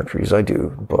other countries. I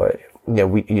do, but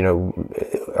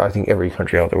I think every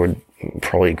country out there would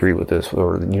probably agree with this,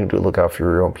 or you need to look out for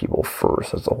your own people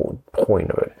first. That's the whole point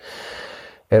of it.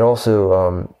 And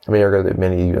also, America,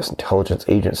 many U.S. intelligence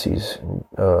agencies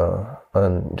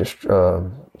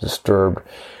disturbed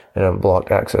and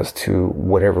unblocked access to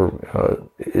whatever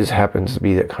happens to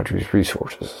be that country's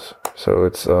resources. So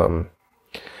it's all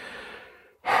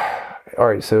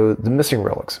right. So the missing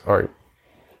relics. All right.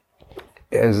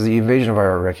 As the invasion of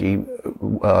Iraq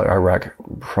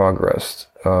progressed,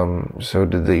 so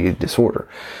did the disorder.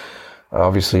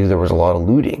 Obviously, there was a lot of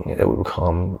looting that would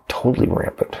become totally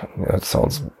rampant. That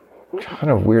sounds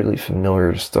kind of weirdly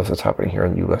familiar to stuff that's happening here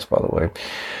in the U.S., by the way.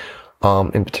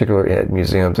 In particular at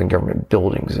museums and government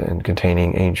buildings and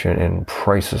containing ancient and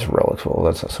priceless relics. Well,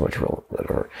 that's not so much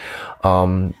relevant.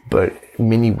 But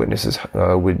many witnesses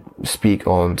would speak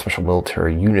on special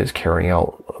military units carrying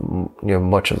out,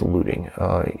 much of the looting,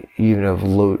 even of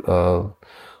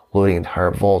loading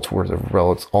entire vaults worth of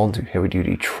relics onto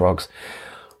heavy-duty trucks.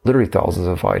 Literally thousands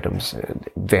of items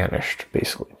vanished,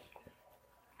 basically.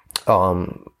 A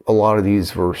lot of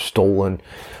these were stolen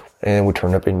and would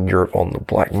turn up in Europe on the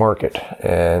black market,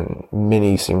 and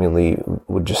many seemingly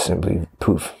would just simply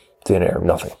poof, thin air,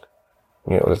 nothing.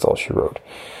 That's all she wrote.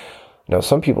 Now,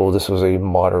 some people, this was a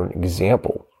modern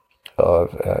example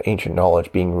of ancient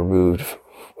knowledge being removed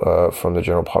from the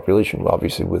general population,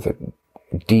 obviously with a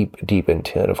deep, deep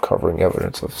intent of covering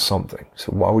evidence of something.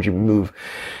 So why would you move?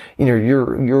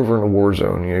 You're over in a war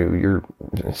zone. You're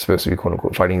supposed to be quote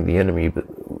unquote fighting the enemy, but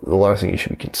the last thing you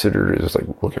should be considered is like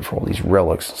looking for all these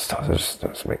relics and stuff. It just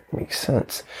doesn't make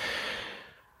sense.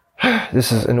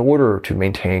 This is in order to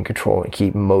maintain control and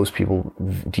keep most people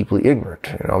deeply ignorant.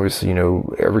 And obviously,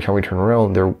 every time we turn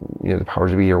around, the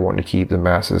powers that be are wanting to keep the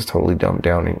masses totally dumbed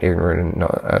down and ignorant and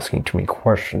not asking too many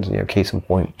questions. Case in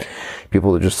point,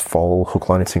 people that just follow hook,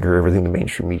 line, and sinker everything the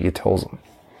mainstream media tells them.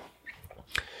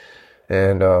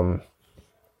 And,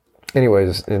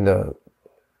 anyways,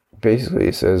 basically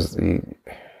it says in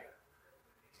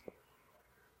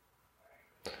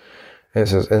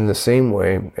the same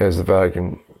way as the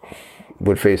Vatican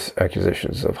would face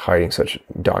accusations of hiding such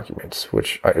documents,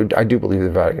 which I do believe the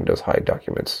Vatican does hide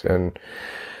documents, and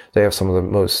they have some of the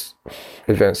most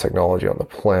advanced technology on the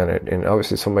planet. And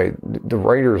obviously the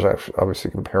writers are obviously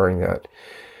comparing that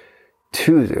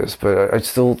to this, but I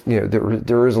still,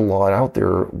 there is a lot out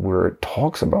there where it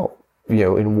talks about,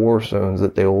 in war zones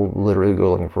that they will literally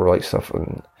go looking for like stuff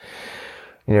and,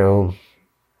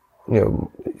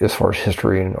 as far as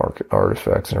history and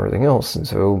artifacts and everything else. And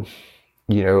so,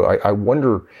 I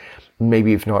wonder,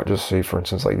 maybe if not just say, for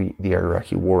instance, like the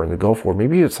Iraqi war and the Gulf War,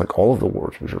 maybe it's like all of the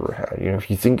wars we've ever had. If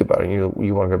you think about it,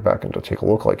 you want to go back and take a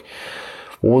look, like,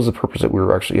 what was the purpose that we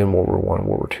were actually in World War I, World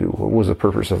War II? What was the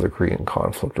purpose of the Korean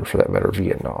conflict, or for that matter,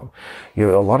 Vietnam? A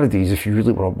lot of these, if you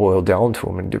really want to boil down to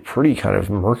them, and they're pretty kind of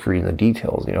murky in the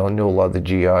details. I know a lot of the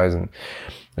GIs and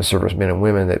the servicemen and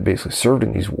women that basically served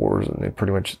in these wars, and they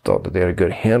pretty much thought that they had a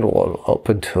good handle up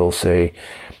until, say,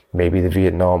 maybe the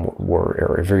Vietnam War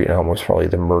era. Vietnam was probably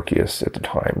the murkiest at the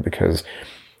time because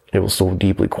it was so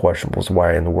deeply questionable as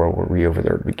why in the world were we over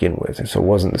there to begin with. And so it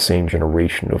wasn't the same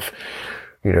generation of,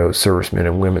 servicemen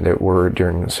and women that were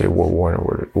during, say, World War I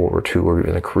or World War II or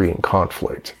even the Korean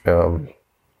conflict.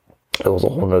 It was a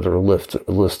whole other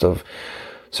list of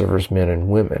servicemen and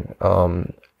women.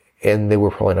 And they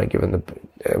were probably not given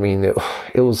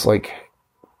it was like,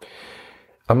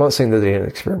 I'm not saying that they didn't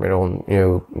experiment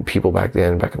on, people back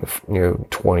then, back in the,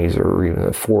 20s or even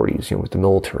the 40s, with the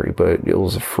military, but it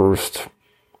was the first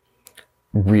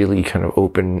really kind of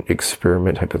open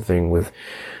experiment type of thing with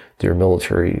their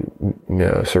military,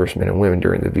 servicemen and women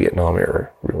during the Vietnam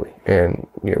era, really. And,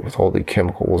 with all the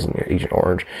chemicals and Agent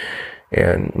Orange.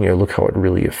 And, look how it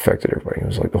really affected everybody. It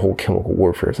was like the whole chemical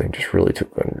warfare thing just really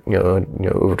took,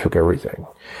 overtook everything.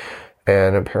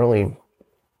 And apparently,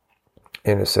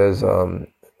 and it says, a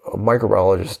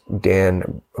microbiologist,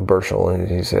 Dan Burchell, and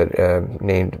he said,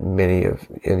 named many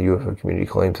in the UFO community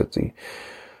claims that the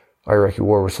Iraqi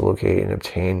war was to locate and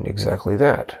obtain exactly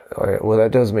that. Well,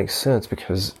 that does make sense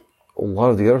because a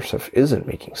lot of the other stuff isn't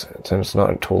making sense, and it's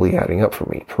not totally adding up for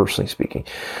me, personally speaking.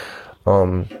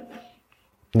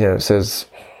 It says,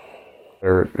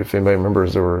 or if anybody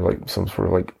remembers, there were like some sort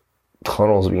of like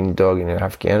tunnels being dug in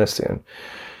Afghanistan.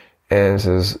 And it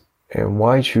says, and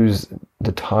why choose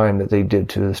the time that they did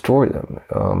to destroy them?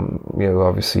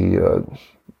 Obviously,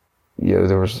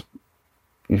 there was,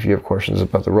 if you have questions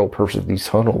about the real purpose of these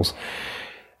tunnels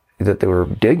that they were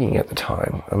digging at the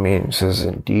time. It says,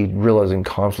 indeed, realizing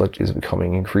conflict is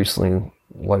becoming increasingly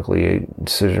likely a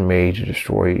decision made to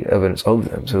destroy evidence of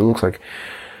them. So it looks like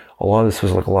a lot of this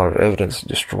was like a lot of evidence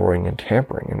destroying and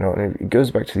tampering, and it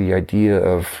goes back to the idea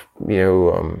of,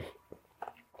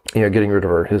 getting rid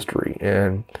of our history.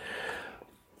 And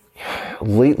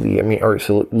lately, all right,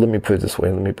 so let me put it this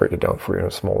way, let me break it down for you on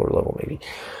a smaller level, maybe.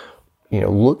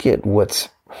 Look at what's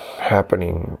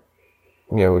happening,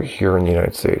 here in the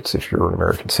United States. If you're an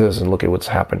American citizen, look at what's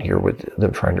happened here with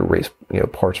them trying to erase,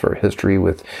 parts of our history,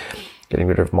 with getting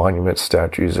rid of monuments,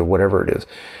 statues, or whatever it is,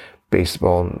 based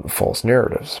upon false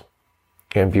narratives.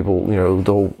 And people,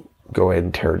 they'll go ahead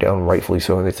and tear it down, rightfully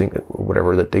so, and they think that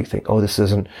whatever that they think, this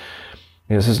isn't,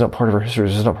 this is not part of our history,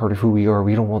 this is not part of who we are,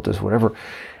 we don't want this, whatever.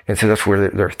 And so that's where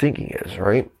their thinking is,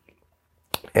 right?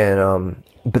 And,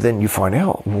 but then you find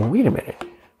out, well, wait a minute,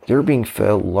 they're being fed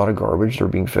a lot of garbage, they're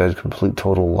being fed complete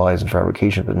total lies and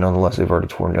fabrication, but nonetheless, they've already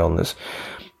torn down this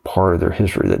part of their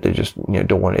history that they just,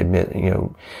 don't want to admit,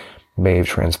 may have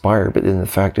transpired. But then the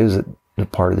fact is that the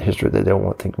part of the history that they don't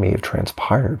want to think may have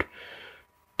transpired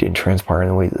didn't transpire in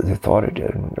the way that they thought it did,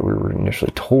 and we were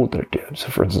initially told that it did. So,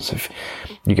 for instance, if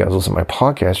you guys listen to my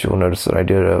podcast, you'll notice that I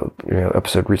did a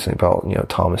episode recently about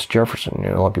Thomas Jefferson.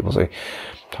 A lot of people say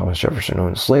Thomas Jefferson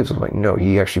owned slaves. I'm like, no,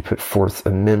 he actually put forth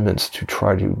amendments to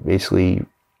try to basically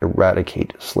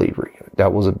eradicate slavery.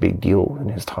 That was a big deal in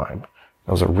his time.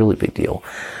 That was a really big deal,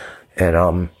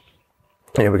 and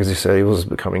because he said he was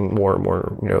becoming more and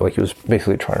more, like he was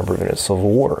basically trying to prevent a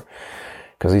civil war.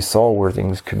 Because he saw where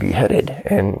things could be headed,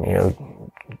 and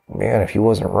man, if he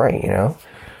wasn't right,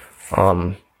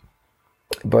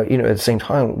 but at the same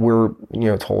time, we're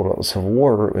told about the Civil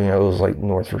War. It was like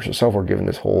North versus South. We're given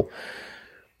this whole,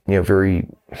 very,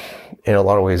 in a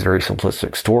lot of ways, very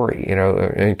simplistic story.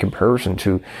 In comparison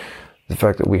to the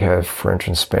fact that we have French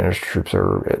and Spanish troops that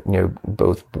are at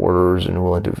both borders and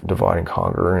willing to divide and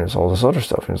conquer, and it's all this other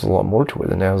stuff, and there's a lot more to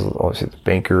it. And now, obviously, the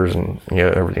bankers and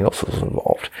everything else was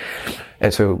involved.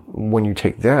 And so when you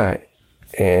take that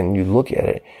and you look at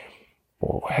it,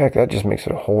 well, heck, that just makes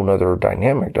it a whole nother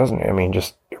dynamic, doesn't it?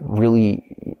 Just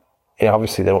really, and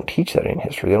obviously they don't teach that in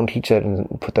history. They don't teach that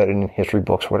and put that in history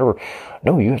books or whatever.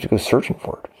 No, you have to go searching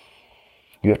for it.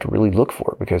 You have to really look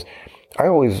for it, because I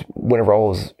always, whenever I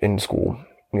was in school,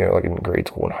 like in grade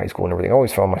school and high school and everything, I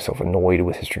always found myself annoyed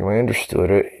with history. I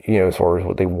understood it, as far as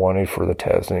what they wanted for the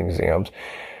tests and exams.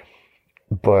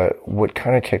 But what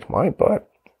kind of kicked my butt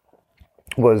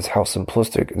was how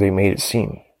simplistic they made it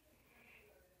seem.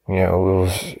 It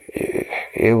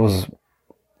was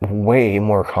way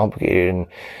more complicated,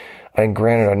 and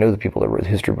granted, I know the people that wrote the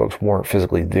history books weren't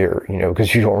physically there,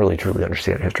 because you don't really truly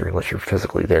understand history unless you're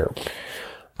physically there.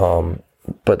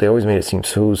 But they always made it seem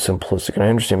so simplistic, and I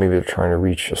understand maybe they're trying to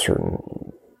reach a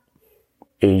certain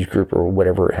age group or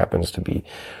whatever it happens to be,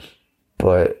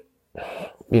 but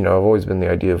I've always been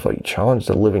the idea of like challenge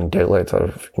the living daylights out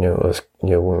of, us,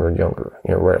 when we were younger,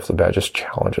 right off the bat, just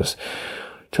challenge us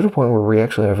to the point where we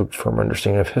actually have a firm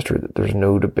understanding of history, that there's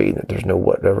no debate, that there's no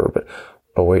whatever, but,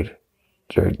 oh wait,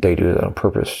 they do that on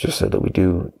purpose, just so that we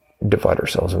do divide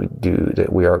ourselves, and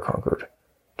that we are conquered,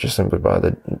 just simply by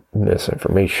the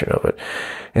misinformation of it.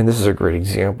 And this is a great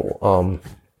example.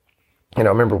 And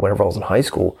I remember whenever I was in high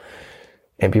school,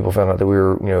 and people found out that we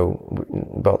were,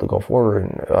 about to go forward,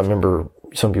 and I remember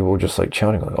some people were just like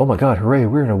shouting, like, "Oh my God, hooray,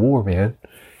 we're in a war, man!"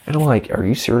 And I'm like, "Are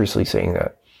you seriously saying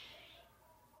that?"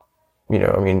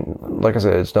 Like I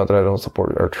said, it's not that I don't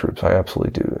support our troops. I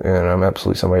absolutely do. And I'm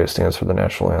absolutely somebody that stands for the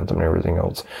national anthem and everything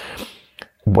else.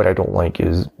 What I don't like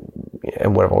is,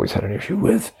 and what I've always had an issue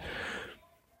with,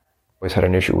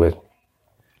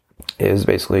 is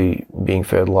basically being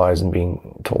fed lies and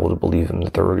being told to believe them,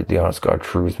 that they're the honest God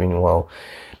truth. Meanwhile,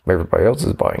 everybody else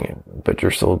is buying it. But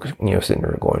you're still, sitting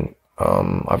there going,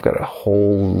 I've got a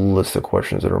whole list of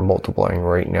questions that are multiplying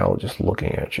right now just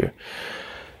looking at you.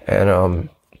 And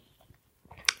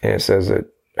it says that,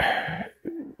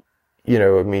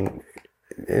 in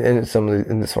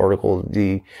this article,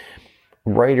 the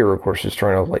writer, of course, is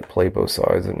trying to play both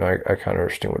sides, and I kind of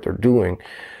understand what they're doing,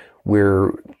 where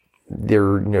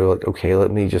they're, okay, let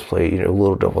me just play,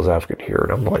 little devil's advocate here,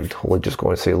 and I'm totally just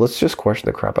going to say, let's just question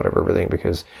the crap out of everything,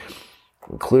 because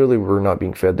clearly we're not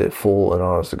being fed the full and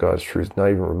honest to God's truth,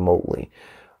 not even remotely.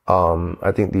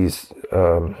 I think the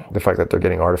fact that they're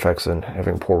getting artifacts and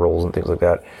having portals and things like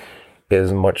that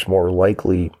is much more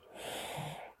likely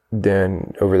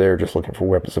than over there just looking for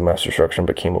weapons of mass destruction,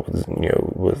 but came up with,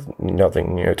 with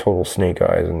nothing, total snake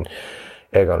eyes and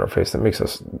egg on our face. That makes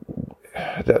us,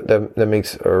 that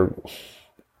makes our,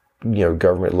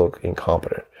 government look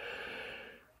incompetent.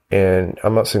 And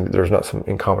I'm not saying that there's not some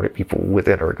incompetent people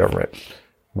within our government.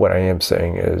 What I am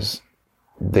saying is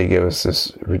they give us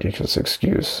this ridiculous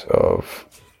excuse of,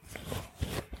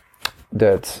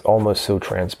 that's almost so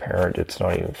transparent, it's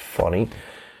not even funny.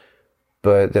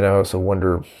 But then I also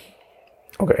wonder,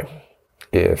 okay,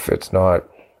 if it's not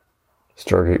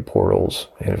Stargate portals,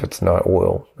 and if it's not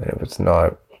oil, and if it's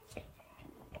not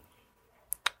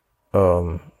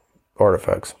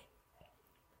artifacts,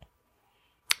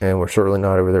 and we're certainly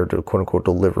not over there to quote unquote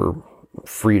deliver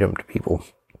freedom to people,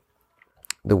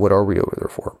 then what are we over there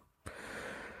for?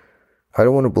 I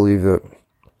don't want to believe that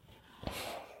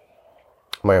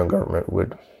my own government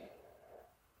would,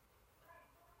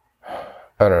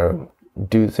 I don't know,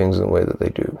 do things in the way that they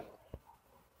do.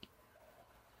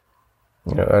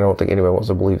 I don't think anybody wants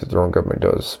to believe that their own government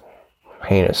does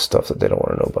heinous stuff that they don't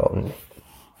want to know about. And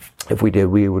if we did,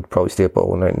 we would probably stay up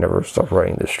all night and never stop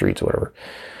riding the streets or whatever.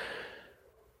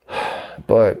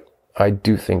 But I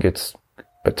do think it's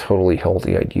a totally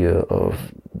healthy idea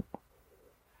of,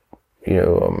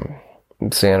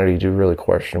 insanity to really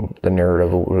question the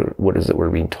narrative of what is it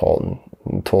we're being taught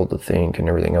and told to think and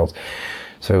everything else.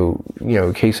 So,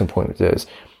 case in point with this,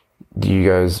 do you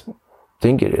guys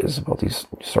think it is about these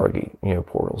Stargate,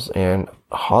 portals? And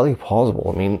highly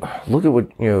plausible. I mean, look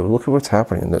at what's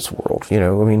happening in this world.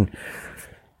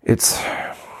 It's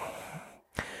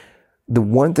the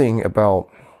one thing about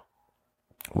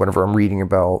whenever I'm reading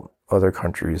about other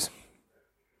countries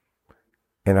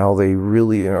and how they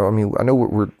really, I know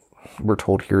what we're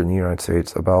told here in the United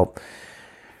States about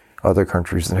other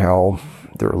countries and how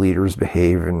their leaders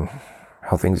behave and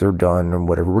how things are done and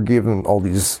whatever. We're given all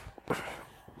these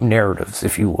narratives,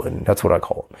 if you would. And that's what I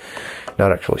call them.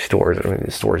 Not actually stories.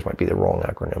 The stories might be the wrong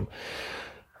acronym.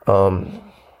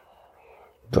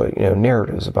 But,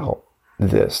 narratives about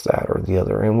this, that, or the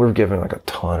other. And we're given a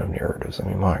ton of narratives.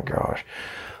 My gosh.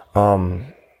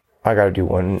 I got to do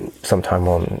one sometime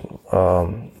on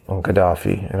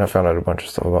Gaddafi, and I found out a bunch of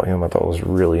stuff about him I thought was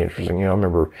really interesting. I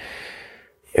remember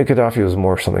Gaddafi was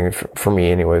more something for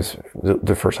me anyways.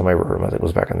 The first time I ever heard him, I think,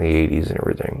 was back in the 80s and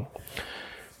everything.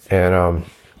 And,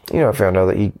 I found out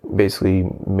that he basically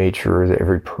made sure that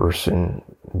every person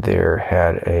there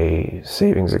had a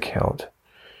savings account.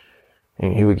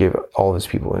 And he would give all of his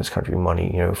people in his country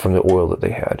money, from the oil that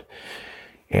they had.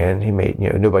 And he made,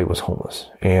 nobody was homeless.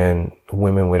 And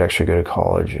women would actually go to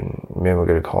college, and men would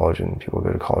go to college, and people would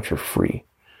go to college for free.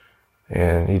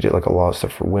 And he did a lot of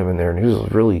stuff for women there.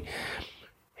 And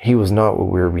he was not what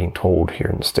we were being told here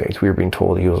in the States. We were being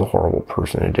told he was a horrible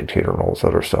person, a dictator, and all this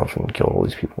other stuff, and killed all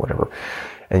these people, whatever.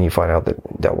 And you find out that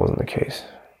that wasn't the case.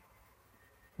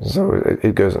 So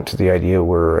it goes into the idea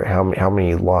where how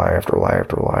many lie after lie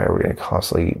after lie are we going to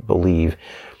constantly believe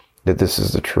that this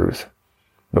is the truth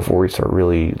before we start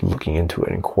really looking into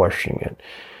it and questioning it.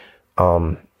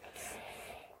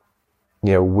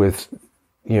 With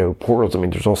portals,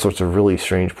 there's all sorts of really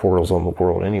strange portals on the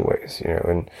world anyways,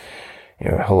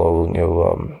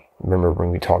 remember when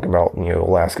we talk about,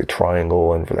 Alaska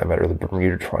Triangle, and for that matter, the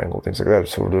Bermuda Triangle, things like that.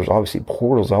 So there's obviously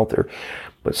portals out there,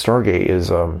 but Stargate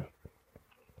is,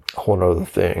 whole nother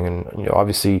thing. And,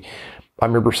 obviously, I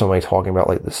remember somebody talking about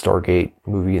like the Stargate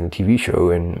movie and the TV show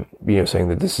and, saying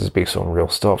that this is based on real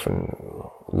stuff. And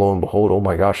lo and behold, oh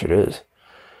my gosh, it is.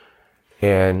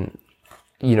 And,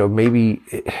 maybe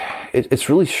it's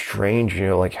really strange,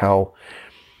 like how,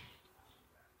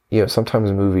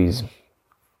 sometimes movies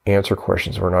answer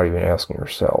questions we're not even asking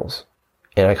ourselves.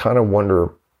 And I kind of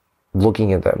wonder,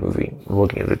 looking at that movie,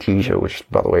 looking at the TV show, which,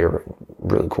 by the way, are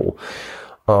really cool,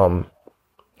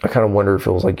 I kind of wonder if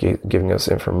it was like giving us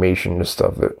information to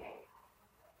stuff that,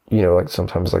 like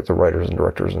sometimes like the writers and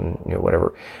directors and,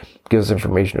 whatever, gives us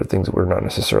information to things that we're not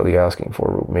necessarily asking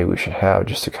for, but maybe we should have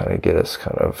just to kind of get us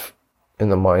kind of in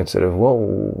the mindset of,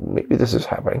 well, maybe this is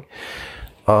happening.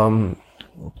 So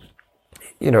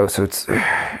it's,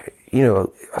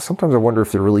 sometimes I wonder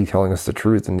if they're really telling us the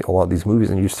truth in a lot of these movies,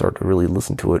 and you start to really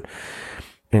listen to it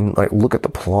and like look at the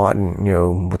plot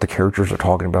and, what the characters are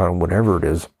talking about and whatever it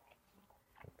is.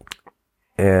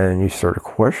 And you start to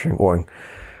question going,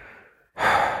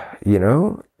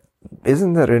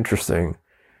 isn't that interesting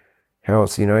how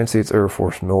it's the United States Air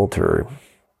Force military,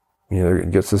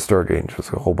 it gets the Stargate,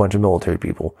 it's a whole bunch of military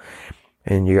people.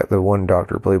 And you got the one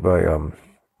doctor played by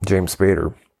James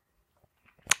Spader.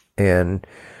 And,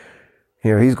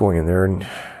 he's going in there and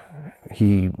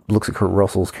he looks at Kurt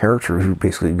Russell's character, who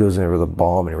basically goes in there with a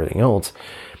bomb and everything else.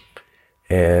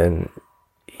 And,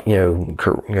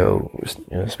 Kurt,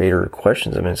 Spader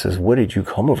questions him and says, "What did you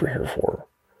come over here for?"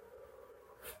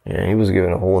 And he was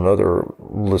given a whole another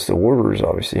list of orders,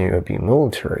 obviously, being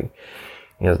military,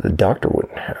 the doctor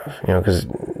wouldn't have, because,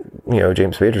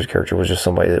 James Spader's character was just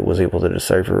somebody that was able to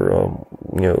decipher,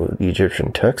 the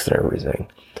Egyptian text and everything,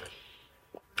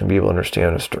 and be able to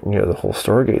understand, the whole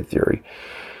Stargate theory.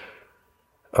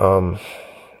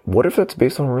 What if that's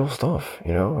based on real stuff?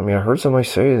 I heard somebody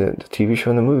say that the TV show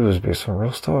and the movie was based on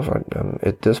real stuff.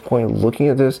 At this point, looking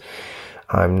at this,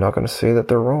 I'm not going to say that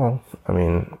they're wrong.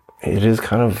 It is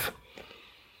kind of,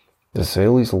 to say at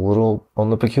least, a little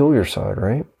on the peculiar side,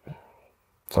 right?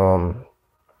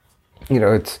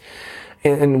 It's,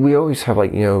 and we always have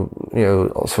like,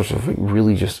 all sorts of like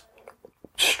really just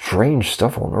strange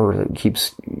stuff on Earth that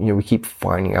keeps, we keep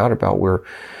finding out about, where,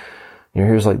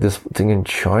 here's like this thing in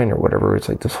China or whatever. It's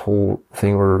like this whole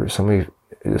thing where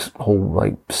this whole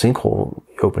like sinkhole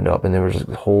opened up and there was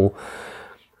this whole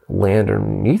land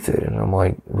underneath it. And I'm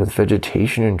like, with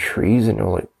vegetation and trees, and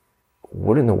like,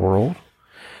 what in the world?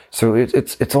 So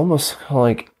it's almost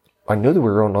like, I know that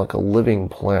we're on like a living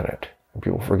planet. And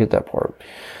people forget that part.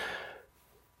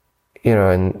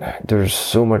 And there's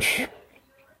so much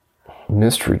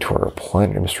mystery to our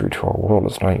planet, mystery to our world.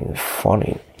 It's not even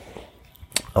funny.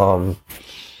 Some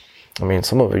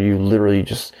of it, you literally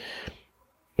just,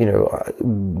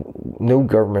 no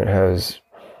government has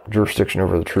jurisdiction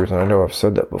over the truth. And I know I've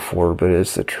said that before, but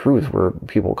it's the truth, where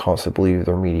people constantly believe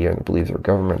their media and believe their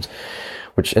governments,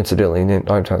 which incidentally, 9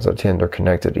 times out of 10, they're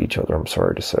connected to each other, I'm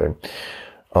sorry to say.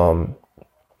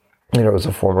 It's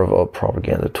a form of a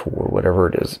propaganda tool or whatever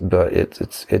it is, but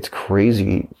it's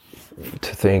crazy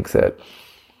to think that,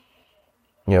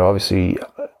 obviously,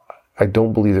 I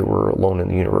don't believe that we're alone in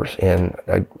the universe, and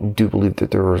I do believe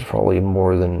that there is probably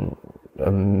more than a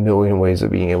million ways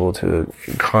of being able to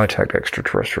contact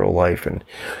extraterrestrial life and,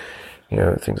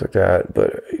 things like that.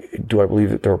 But do I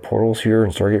believe that there are portals here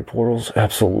and Stargate portals?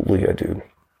 Absolutely, I do.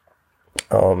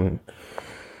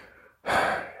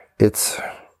 It's,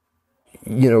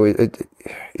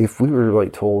 if we were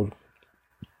like told,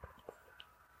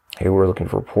 hey, we're looking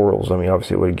for portals,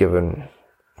 obviously it would have given,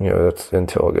 that's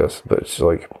intel, I guess, but it's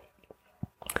like,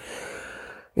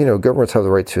 governments have the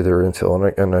right to their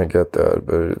intel, and I get that,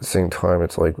 but at the same time,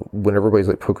 it's like, when everybody's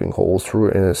like poking holes through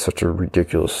it, and it's such a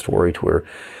ridiculous story to where,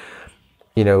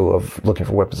 of looking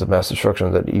for weapons of mass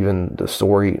destruction, that even the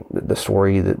story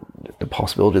that the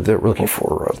possibility that we're looking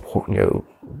for,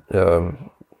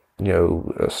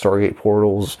 Stargate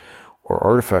portals or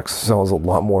artifacts sounds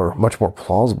much more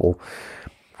plausible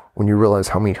when you realize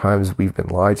how many times we've been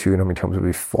lied to and how many times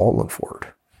we've fallen for it.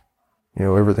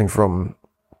 Everything from,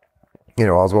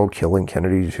 Oswald killing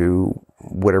Kennedy to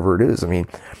whatever it is.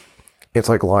 It's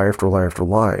like lie after lie after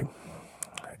lie.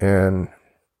 And,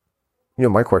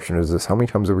 my question is this: how many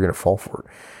times are we going to fall for it?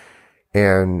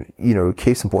 And,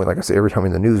 case in point, like I say, every time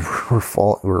in the news,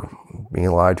 we're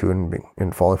being lied to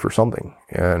and falling for something.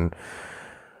 And,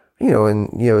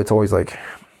 it's always like,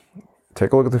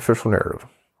 take a look at the official narrative,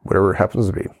 whatever it happens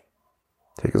to be.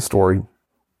 Take a story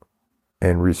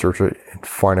and research it and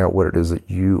find out what it is that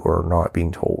you are not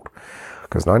being told.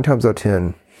 Because 9 times out of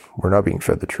 10, we're not being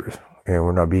fed the truth, and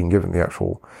we're not being given the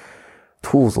actual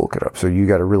tools to look it up. So you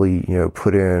got to really,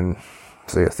 put in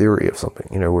say, a theory of something,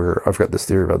 where I've got this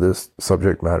theory about this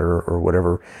subject matter or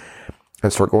whatever,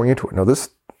 and start going into it. Now, the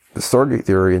Stargate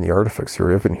theory and the artifacts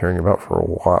theory I've been hearing about for a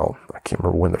while. I can't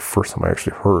remember when the first time I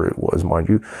actually heard it was, mind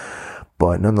you,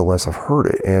 but nonetheless, I've heard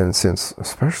it. And since,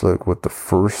 especially with the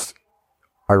first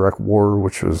Iraq war,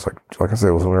 which was like I said,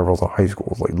 it was whenever I was in high school,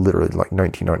 it was literally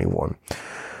 1991.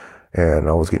 And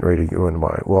I was getting ready to go into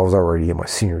I was already in my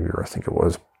senior year, I think it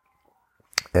was.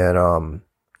 And,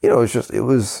 it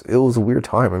was a weird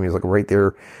time. I mean, it was right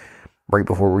there, right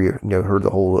before we, heard the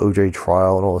whole OJ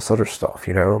trial and all this other stuff,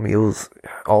 I mean, it was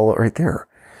all right there.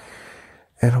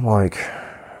 And I'm like,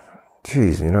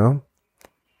 geez,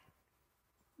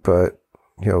 but,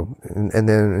 and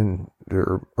then in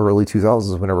the early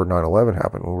 2000s, whenever 9/11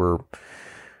 happened, we were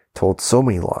told so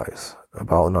many lies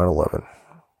about 9/11.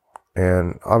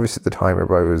 And obviously at the time,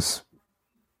 everybody was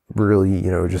really,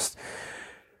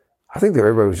 I think that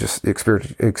everybody was just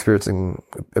experiencing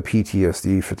a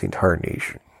PTSD for the entire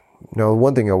nation. Now,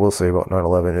 one thing I will say about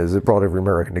 9/11 is it brought every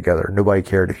American together. Nobody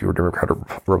cared if you were Democrat or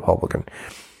Republican.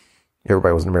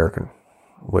 Everybody was an American,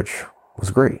 which was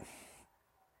great.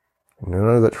 None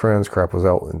of that trans crap was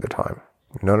out at the time.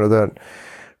 None of that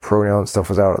pronoun stuff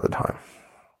was out at the time.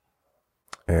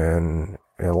 And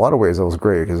in a lot of ways, that was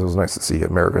great because it was nice to see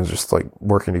Americans just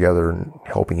working together and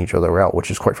helping each other out,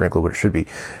 which is quite frankly what it should be.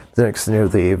 The next thing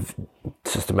they've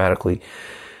systematically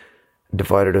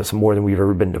divided us more than we've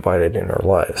ever been divided in our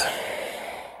lives.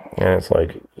 And it's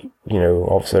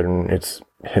all of a sudden it's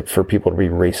hip for people to be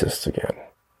racist again.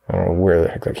 I don't know where the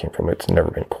heck that came from. It's never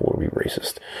been cool to be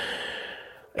racist.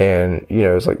 And,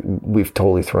 it's we've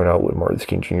totally thrown out what Martin Luther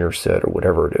King Jr. said or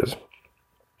whatever it is.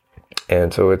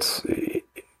 And so it's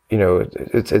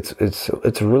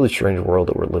a really strange world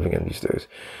that we're living in these days.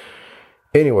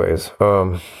 Anyways,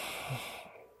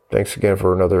 thanks again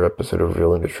for another episode of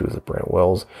Revealing the Truth of Brant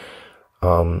Wells.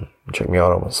 Check me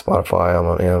out. I'm on Spotify. I'm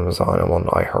on Amazon. I'm on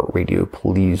iHeartRadio.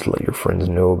 Please let your friends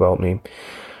know about me.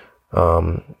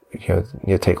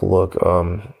 Take a look.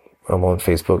 I'm on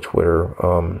Facebook, Twitter,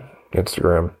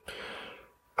 Instagram.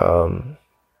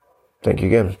 Thank you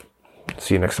again.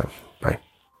 See you next time.